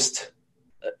basically just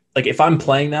like if I'm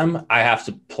playing them, I have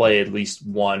to play at least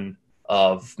one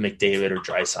of McDavid or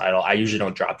Draisaitl. I usually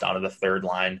don't drop down to the third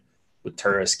line with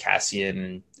Turris, Cassian,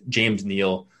 and James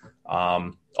Neal.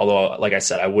 Although, like I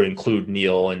said, I would include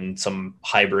Neal in some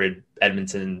hybrid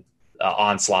Edmonton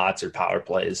onslaughts or power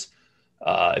plays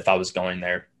if I was going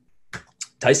there.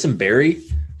 Tyson Barrie,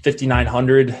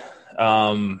 5,900.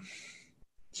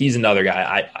 He's another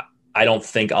guy. I don't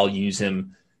think I'll use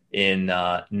him in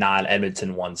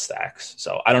non-Edmonton one stacks.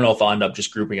 So I don't know if I'll end up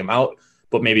just grouping him out,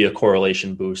 but maybe a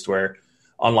correlation boost where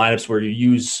on lineups where you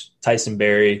use Tyson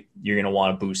Barrie, you're going to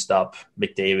want to boost up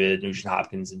McDavid, Nugent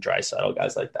Hopkins, and Draisaitl,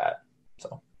 guys like that.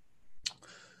 So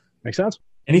makes sense.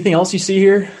 Anything else you see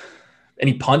here?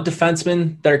 Any punt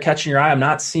defensemen that are catching your eye? I'm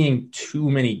not seeing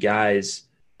too many guys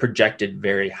projected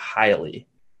very highly.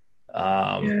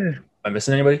 Am I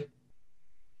missing anybody?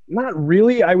 Not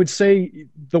really. I would say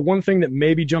the one thing that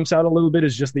maybe jumps out a little bit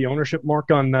is just the ownership mark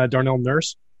on Darnell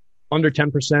Nurse. Under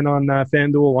 10% on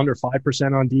FanDuel, under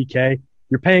 5% on DK.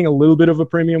 You're paying a little bit of a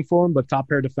premium for him, but top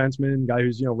pair defenseman, guy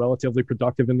who's relatively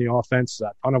productive in the offense,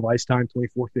 a ton of ice time,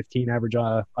 24-15 average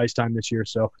ice time this year.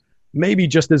 So maybe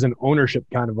just as an ownership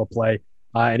kind of a play.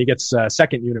 And he gets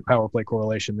second unit power play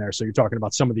correlation there. So you're talking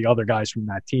about some of the other guys from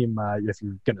that team if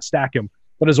you're going to stack him.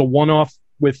 But as a one-off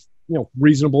with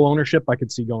reasonable ownership, I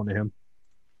could see going to him.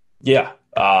 Yeah,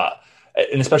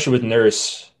 and especially with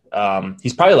Nurse,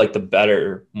 he's probably like the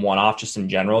better one-off just in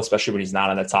general, especially when he's not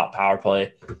on the top power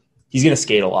play. He's going to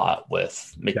skate a lot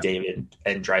with McDavid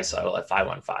and Draisaitl at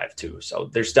 5-on-5 too. So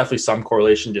there's definitely some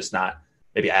correlation, just not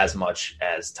maybe as much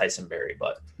as Tyson Barrie,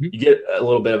 but you get a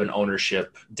little bit of an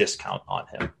ownership discount on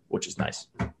him, which is nice.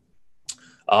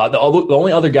 The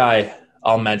only other guy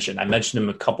I'll mention, I mentioned him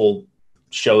a couple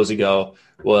shows ago,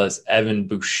 was Evan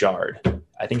Bouchard.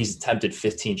 I think he's attempted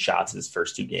 15 shots in his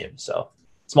first two games. So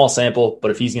small sample,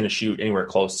 but if he's going to shoot anywhere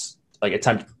close,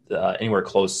 anywhere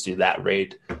close to that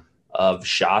rate of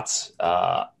shots,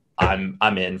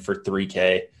 I'm in for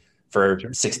 3K for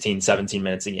 16, 17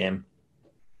 minutes a game.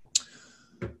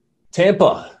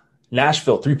 Tampa,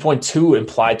 Nashville, 3.2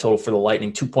 implied total for the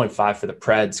Lightning, 2.5 for the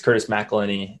Preds. Curtis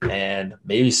McElhinney and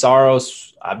maybe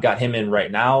Saros. I've got him in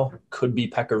right now. Could be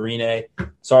Pekka Rinne.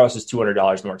 Saros is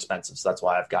 $200 more expensive, so that's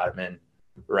why I've got him in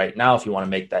right now if you want to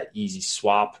make that easy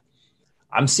swap.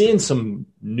 I'm seeing some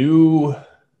new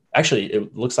 – actually,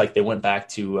 it looks like they went back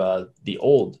to the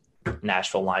old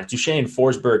Nashville lines. Duchesne,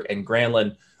 Forsberg, and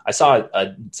Granlund I saw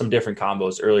some different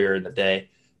combos earlier in the day.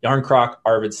 Yarncroc,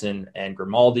 Arvidsson, and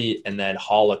Grimaldi, and then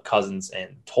Haula, Cousins,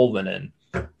 and Tolvanen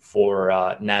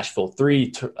for Nashville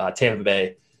 3, Tampa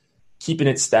Bay. Keeping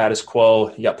it status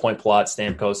quo. You got Point Pilat,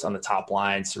 Stamkos on the top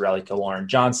line, Cirelli, Killorn,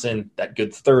 Johnson, that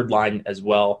good third line as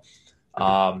well.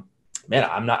 Man,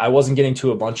 I wasn't getting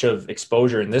to a bunch of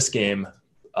exposure in this game.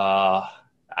 I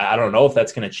don't know if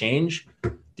that's going to change.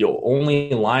 The only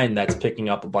line that's picking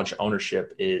up a bunch of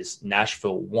ownership is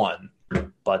Nashville 1.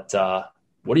 But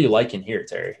what are you liking here,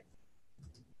 Terry?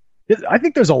 I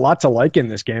think there's a lot to like in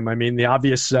this game. I mean, the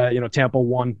obvious, Tampa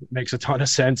 1 makes a ton of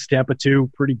sense. Tampa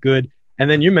 2, pretty good. And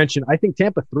then you mentioned, I think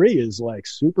Tampa 3 is like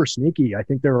super sneaky. I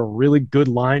think they're a really good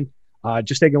line.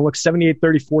 Just taking a look,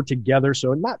 78-34 together.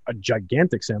 So not a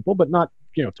gigantic sample, but not,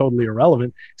 totally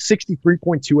irrelevant.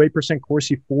 63.28%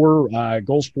 Corsi for,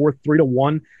 goals for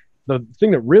 3-1. The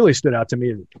thing that really stood out to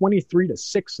me is a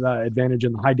 23-6 advantage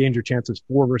in the high danger chances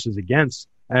for versus against,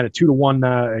 and a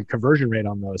 2-1 conversion rate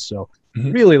on those. So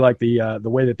really like the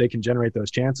way that they can generate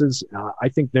those chances. I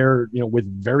think they're, with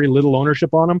very little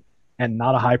ownership on them and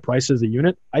not a high price as a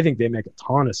unit, I think they make a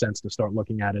ton of sense to start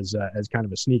looking at as kind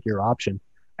of a sneakier option.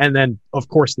 And then, of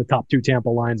course, the top 2 Tampa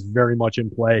lines very much in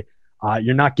play.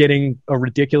 You're not getting a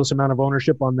ridiculous amount of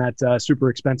ownership on that super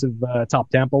expensive top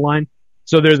Tampa line.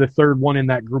 So they're the third one in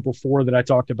that group of 4 that I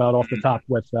talked about off the top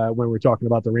with when we were talking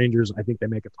about the Rangers. I think they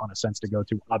make a ton of sense to go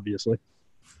to, obviously.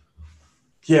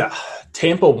 Yeah,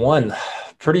 Tampa 1,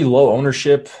 pretty low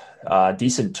ownership,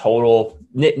 decent total.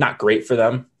 Not great for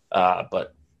them,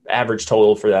 but average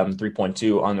total for them,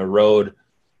 3.2 on the road.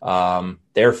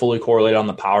 They're fully correlated on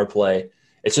the power play.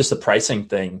 It's just a pricing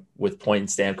thing with Point,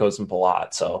 Stamkos, and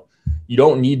Pilat. So you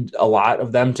don't need a lot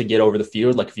of them to get over the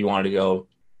field. Like if you wanted to go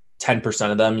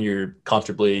 10% of them, you're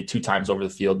comfortably 2 times over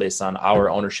the field based on our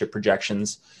ownership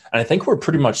projections. And I think we're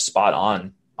pretty much spot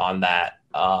on that.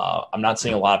 I'm not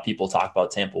seeing a lot of people talk about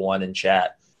Tampa 1 in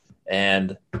chat.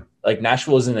 And like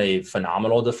Nashville isn't a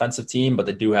phenomenal defensive team, but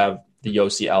they do have the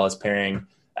Yossi Ellis pairing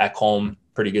at home,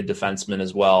 pretty good defenseman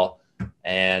as well.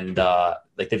 And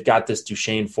they've got this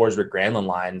Duchesne, Forsberg, Granlund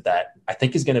line that I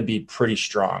think is going to be pretty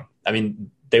strong. I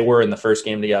mean, they were in the first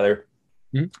game together.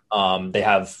 Mm-hmm. They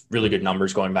have really good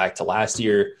numbers going back to last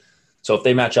year. So if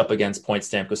they match up against Point,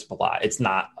 Stamkos, Pilat, it's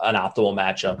not an optimal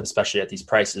matchup, especially at these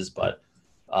prices. But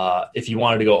if you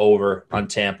wanted to go over on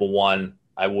Tampa 1,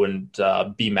 I wouldn't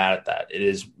be mad at that. It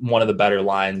is one of the better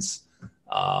lines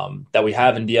that we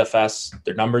have in DFS.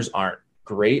 Their numbers aren't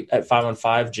great at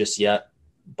 5-on-5 just yet,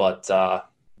 but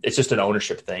it's just an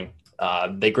ownership thing.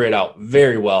 They grade out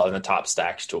very well in the top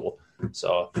stacks tool.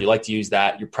 So if you like to use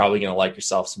that, you're probably going to like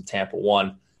yourself some Tampa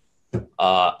 1.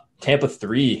 Tampa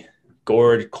 3,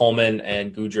 Gord, Coleman,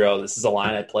 and Goudreau. This is a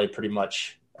line I play pretty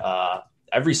much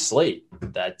every slate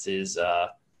that is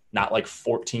not like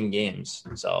 14 games.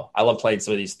 So I love playing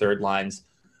some of these third lines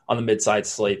on the mid-side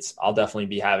slates. I'll definitely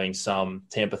be having some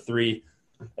Tampa 3.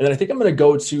 And then I think I'm going to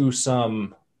go to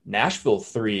some Nashville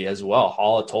 3 as well.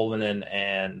 Haula, Tolvanen,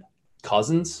 and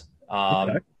Cousins.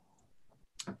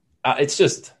 It's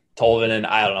just Tolvanen.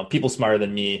 I don't know. People smarter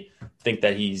than me think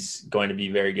that he's going to be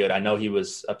very good. I know he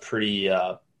was a pretty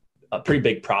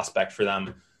big prospect for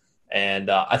them. And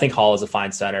I think Hall is a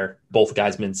fine center. Both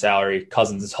guys min salary.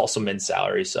 Cousins is also min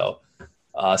salary. So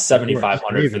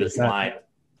 7,500 for this line.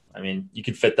 I mean, you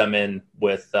could fit them in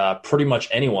with pretty much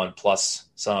anyone plus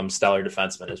some stellar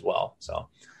defensemen as well. So,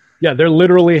 yeah, they're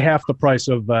literally half the price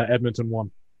of Edmonton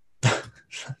 1.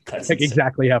 That's like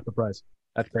exactly half the price.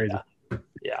 That's crazy.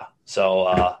 Yeah.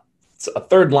 So it's some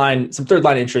third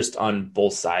line interest on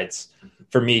both sides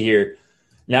for me here.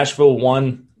 Nashville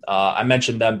 1. I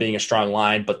mentioned them being a strong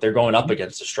line, but they're going up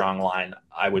against a strong line.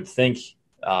 I would think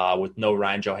with no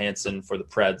Ryan Johansson for the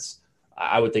Preds,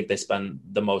 I would think they spend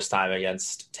the most time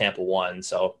against Tampa 1.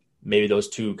 So maybe those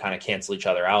two kind of cancel each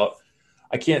other out.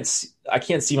 I can't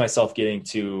see myself getting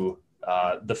to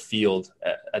the field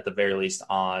at the very least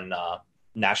on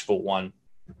Nashville 1.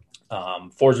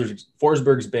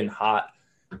 Forsberg's been hot.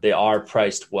 They are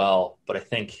priced well, but I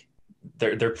think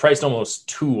they're priced almost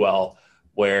too well,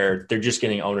 where they're just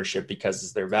getting ownership because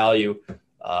it's their value.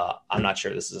 I'm not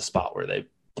sure this is a spot where they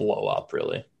blow up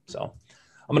really. So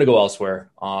I'm going to go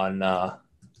elsewhere on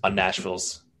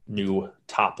Nashville's new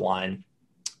top line.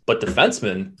 But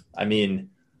defensemen, I mean,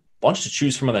 bunch to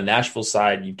choose from on the Nashville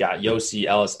side. You've got Yossi,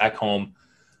 Ellis, Ekholm.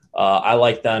 I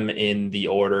like them in the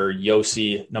order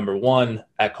Yossi number 1,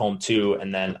 Ekholm 2,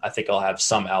 and then I think I'll have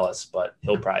some Ellis, but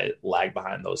he'll probably lag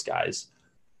behind those guys.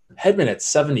 Hedman at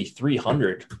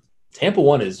 7,300. Tampa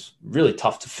 1 is really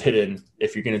tough to fit in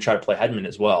if you're going to try to play Hedman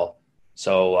as well.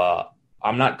 So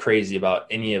I'm not crazy about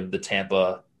any of the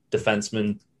Tampa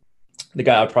defensemen. The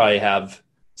guy I'll probably have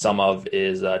some of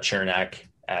is Chernak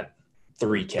at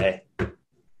 $3K.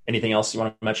 Anything else you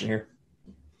want to mention here?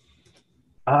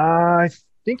 I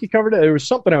think you covered it. There was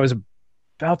something I was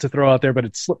about to throw out there, but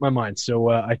it slipped my mind. So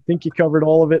I think you covered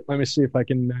all of it. Let me see if I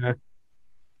can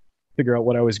figure out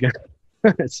what I was going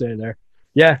to say there.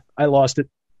 Yeah, I lost it.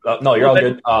 No, you're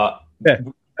all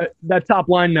good. That top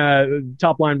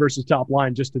line versus top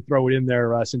line, just to throw it in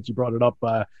there since you brought it up,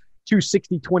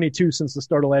 260-22 since the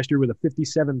start of last year with a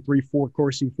 57.34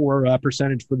 Corsi 4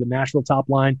 percentage for the Nashville top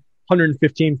line,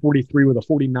 115.43 with a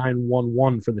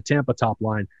 49.11 for the Tampa top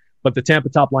line. But the Tampa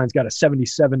top line's got a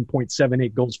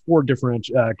 77.78 goals for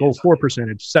percentage,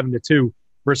 7-2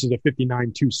 versus a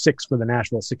 59.26 for the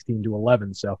Nashville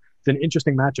 16-11. So it's an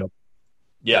interesting matchup.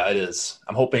 Yeah, it is.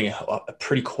 I'm hoping a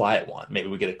pretty quiet one. Maybe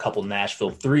we get a couple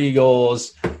Nashville 3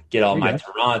 goals, get all my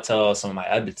Toronto, some of my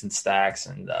Edmonton stacks,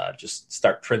 and just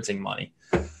start printing money.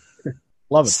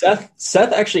 Love it.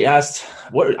 Seth actually asked,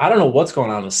 I don't know what's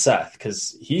going on with Seth,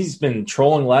 because he's been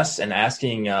trolling less and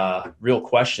asking real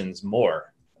questions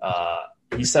more.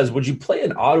 He says, would you play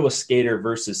an Ottawa skater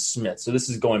versus Smith? So this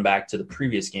is going back to the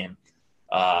previous game.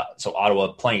 So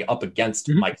Ottawa playing up against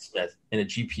Mike Smith in a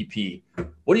GPP.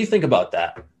 What do you think about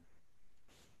that?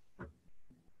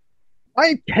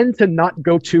 I tend to not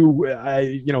go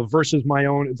to,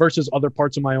 versus other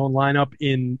parts of my own lineup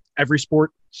in every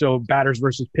sport. So batters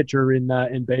versus pitcher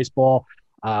in baseball,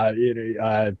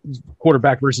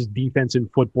 quarterback versus defense in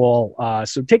football.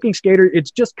 So taking skater,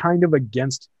 it's just kind of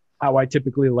against how I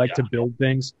typically like to build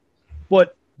things.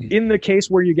 But in the case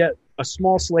where you get a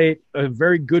small slate, a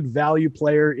very good value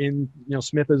player in,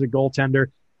 Smith as a goaltender,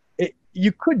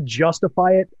 you could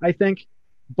justify it, I think,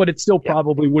 but it still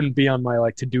probably wouldn't be on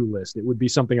my to-do list. It would be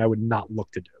something I would not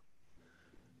look to do.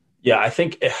 Yeah, I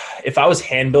think if I was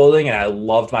hand building and I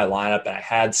loved my lineup and I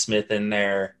had Smith in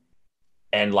there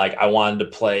and I wanted to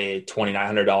play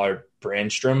 $2,900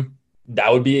 Brandstrom,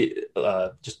 that would be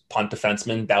just punt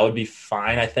defenseman. That would be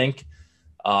fine, I think.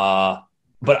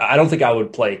 But I don't think I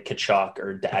would play Kachuk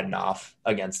or Dadonov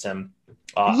against him.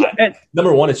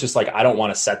 Number one, it's just I don't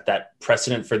want to set that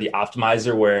precedent for the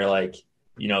optimizer where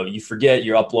you forget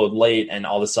your upload late and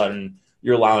all of a sudden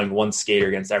you're allowing one skater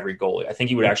against every goalie. I think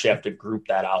you would actually have to group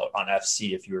that out on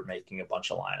FC if you were making a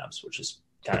bunch of lineups, which is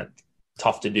kind of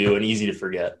tough to do and easy to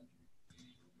forget.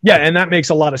 Yeah, and that makes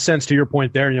a lot of sense to your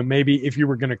point there. Maybe if you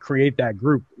were going to create that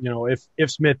group,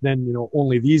 if Smith, then,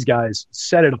 only these guys,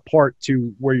 set it apart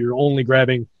to where you're only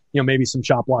grabbing, maybe some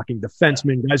shot blocking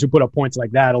defensemen, guys who put up points like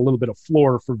that, a little bit of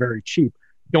floor for very cheap.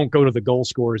 Don't go to the goal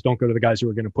scorers. Don't go to the guys who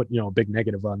are going to put, a big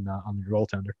negative on your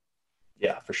goaltender.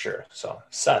 Yeah, for sure. So,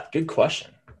 Seth, good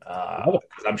question.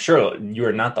 I'm sure you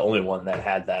are not the only one that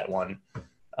had that one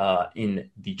in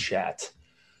the chat.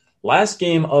 Last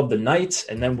game of the night,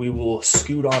 and then we will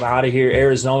scoot on out of here.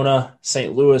 Arizona,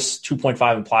 St. Louis,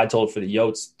 2.5 implied total for the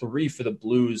Yotes, 3 for the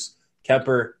Blues.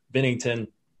 Kemper, Binnington.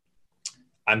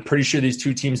 I'm pretty sure these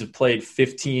two teams have played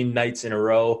 15 nights in a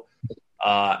row,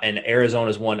 and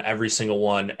Arizona's won every single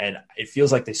one, and it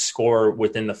feels like they score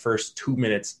within the first 2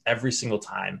 minutes every single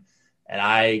time, and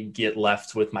I get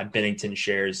left with my Binnington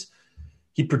shares.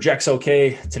 He projects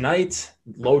okay tonight,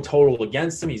 low total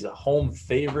against him. He's a home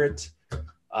favorite.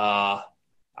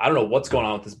 I don't know what's going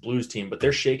on with this Blues team, but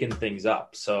they're shaking things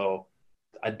up. So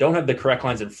I don't have the correct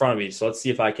lines in front of me. So let's see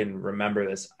if I can remember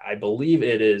this. I believe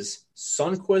it is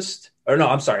Sundqvist. Or no,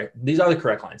 I'm sorry. These are the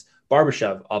correct lines.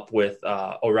 Barbashev up with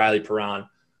O'Reilly Perron.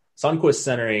 Sundqvist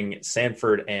centering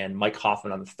Sanford and Mike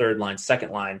Hoffman on the third line.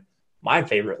 Second line, my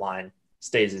favorite line,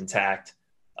 stays intact.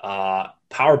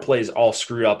 Power plays all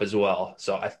screwed up as well.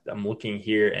 So I'm looking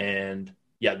here and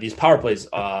these power plays,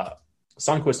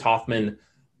 Sundqvist, Hoffman,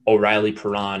 O'Reilly,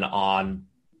 Perron on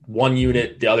one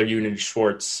unit, the other unit is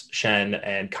Schwartz, Shen,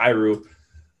 and Kyrou.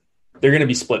 They're going to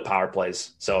be split power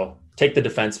plays. So take the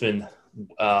defensemen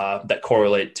that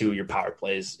correlate to your power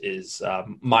plays is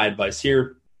my advice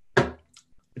here. Do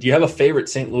you have a favorite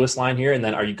St. Louis line here? And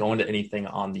then are you going to anything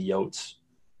on the Yotes?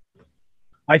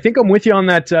 I think I'm with you on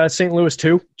that St. Louis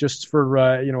too, just for,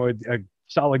 a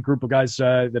solid group of guys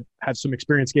that have some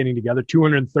experience skating together.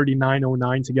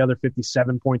 239.09 together,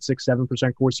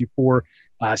 57.67% Corsi for,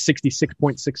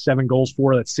 66.67 goals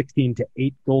for. That's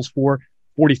 16-8 goals for,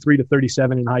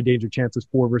 43-37 in high danger chances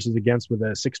for versus against with a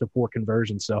 6-4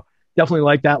 conversion. So definitely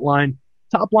like that line.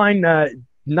 Top line,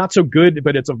 not so good,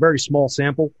 but it's a very small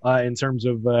sample in terms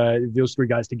of those three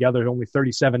guys together. Only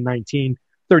 37-19,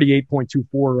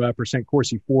 38.24%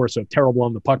 Corsi for. So terrible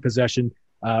on the puck possession.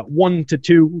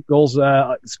 1-2 goals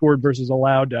scored versus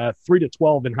allowed,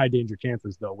 3-12 in high danger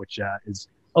chances though, which is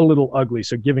a little ugly.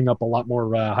 So giving up a lot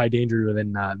more high danger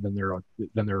than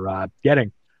they're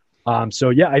getting. So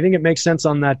yeah, I think it makes sense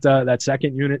on that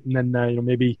second unit, and then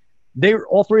maybe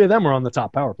all three of them are on the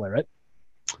top power play, right?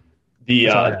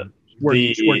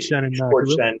 Schwartz, Shen,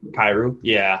 Kyrou.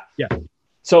 Yeah.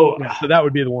 So that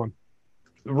would be the one.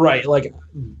 Right. Like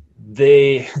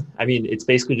it's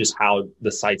basically just how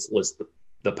the sites list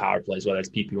the power plays, whether it's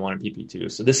PP1 and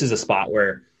PP2. So this is a spot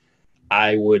where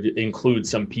I would include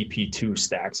some PP2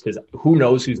 stacks because who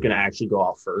knows who's going to actually go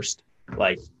out first.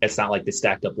 Like, it's not like they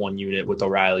stacked up one unit with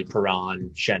O'Reilly,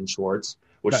 Perron, Shen, Schwartz,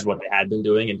 which is what they had been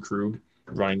doing, and Krug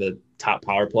running the top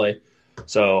power play.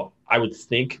 So I would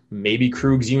think maybe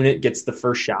Krug's unit gets the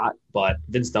first shot, but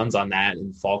Vince Dunn's on that,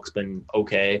 and Falk's been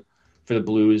okay for the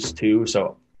Blues too.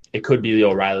 So it could be the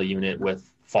O'Reilly unit with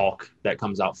Falk that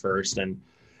comes out first, and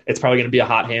it's probably going to be a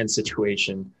hot hand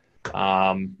situation,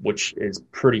 which is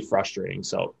pretty frustrating.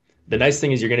 So the nice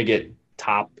thing is you're going to get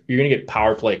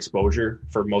power play exposure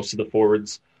for most of the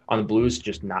forwards on the Blues,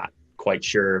 just not quite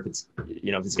sure if it's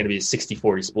going to be a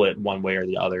 60-40 split one way or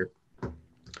the other.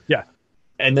 Yeah.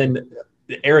 And then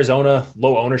Arizona,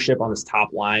 low ownership on this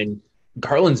top line.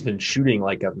 Garland's been shooting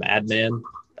like a madman.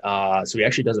 So he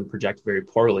actually doesn't project very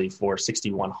poorly for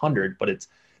 6,100, but it's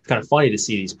kind of funny to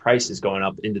see these prices going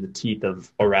up into the teeth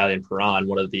of O'Reilly and Perron,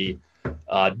 one of the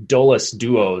dullest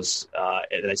duos.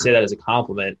 And I say that as a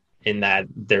compliment in that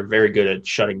they're very good at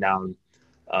shutting down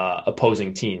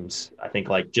opposing teams. I think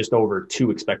like just over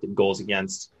 2 expected goals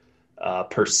against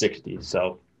per 60.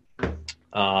 So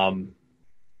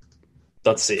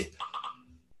let's see.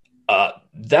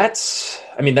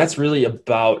 That's really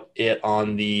about it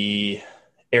on the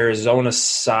Arizona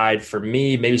side for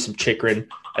me. Maybe some Chikrin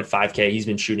at 5K. He's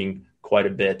been shooting quite a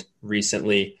bit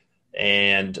recently.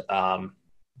 And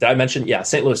did I mention? Yeah,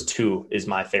 St. Louis 2 is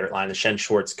my favorite line, the Shen,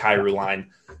 Schwartz, Kyrou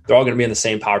line. They're all going to be in the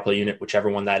same power play unit, whichever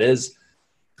one that is.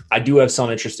 I do have some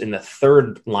interest in the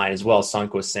third line as well,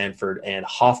 Sundqvist, Sanford, and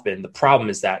Hoffman. The problem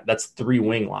is that that's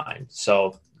 3-wing line.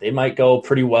 So they might go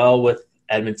pretty well with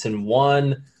Edmonton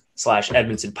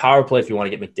 1/Edmonton power play if you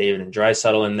want to get McDavid and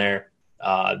Draisaitl in there.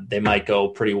 They might go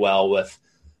pretty well with,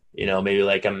 maybe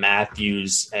like a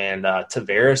Matthews and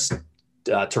Tavares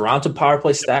Toronto power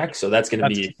play stack. So that's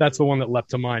the one that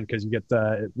leapt to mind because you get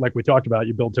like we talked about,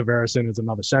 you build Tavares in as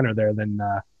another center there, then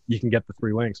you can get the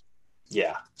 3 wings.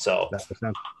 Yeah. So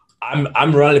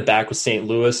I'm running it back with St.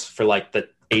 Louis for like the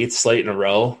 8th slate in a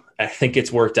row. I think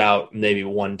it's worked out maybe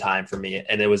one time for me,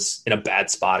 and it was in a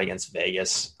bad spot against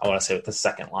Vegas, I want to say, with the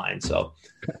second line. So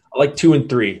I like 2 and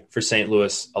 3 for St.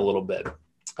 Louis a little bit.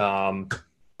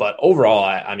 But overall,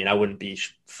 I wouldn't be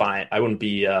fine. I wouldn't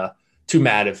be too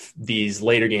mad if these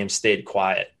later games stayed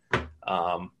quiet,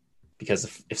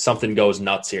 because if something goes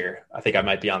nuts here, I think I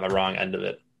might be on the wrong end of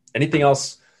it. Anything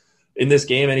else in this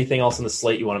game? Anything else in the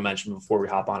slate you want to mention before we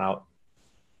hop on out?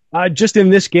 Just in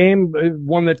this game,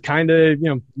 one that kind of,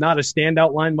 not a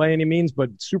standout line by any means, but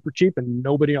super cheap and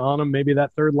nobody on them. Maybe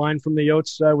that third line from the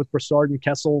Yotes with Brassard and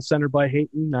Kessel centered by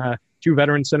Hayton, 2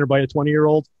 veterans centered by a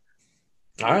 20-year-old.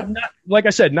 All right. Like I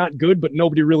said, not good, but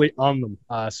nobody really on them.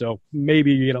 So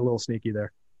maybe you get a little sneaky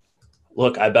there.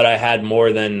 Look, I bet I had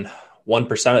more than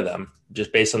 1% of them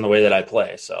just based on the way that I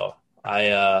play. So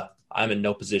I'm in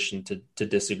no position to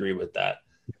disagree with that.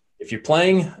 If you're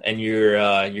playing and you're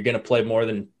going to play more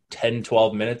than 10,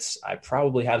 12 minutes, I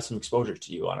probably have some exposure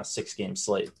to you on a 6-game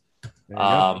slate.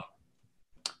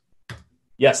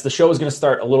 Yes, the show is going to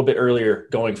start a little bit earlier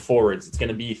going forwards. It's going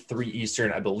to be 3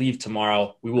 Eastern, I believe,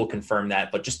 tomorrow. We will confirm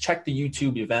that, but just check the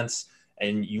YouTube events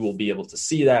and you will be able to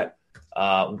see that.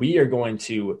 We are going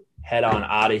to head on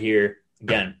out of here.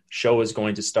 Again, show is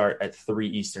going to start at 3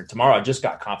 Eastern tomorrow. I just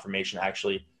got confirmation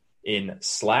actually in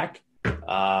Slack.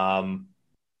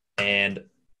 And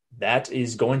that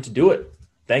is going to do it.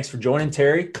 Thanks for joining,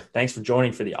 Terry. Thanks for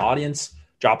joining for the audience.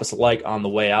 Drop us a like on the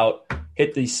way out.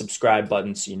 Hit the subscribe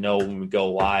button so you know when we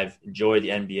go live. Enjoy the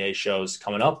NBA shows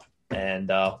coming up, and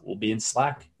we'll be in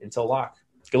Slack until lock.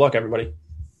 Good luck, everybody.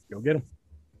 Go get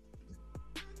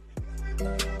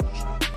them.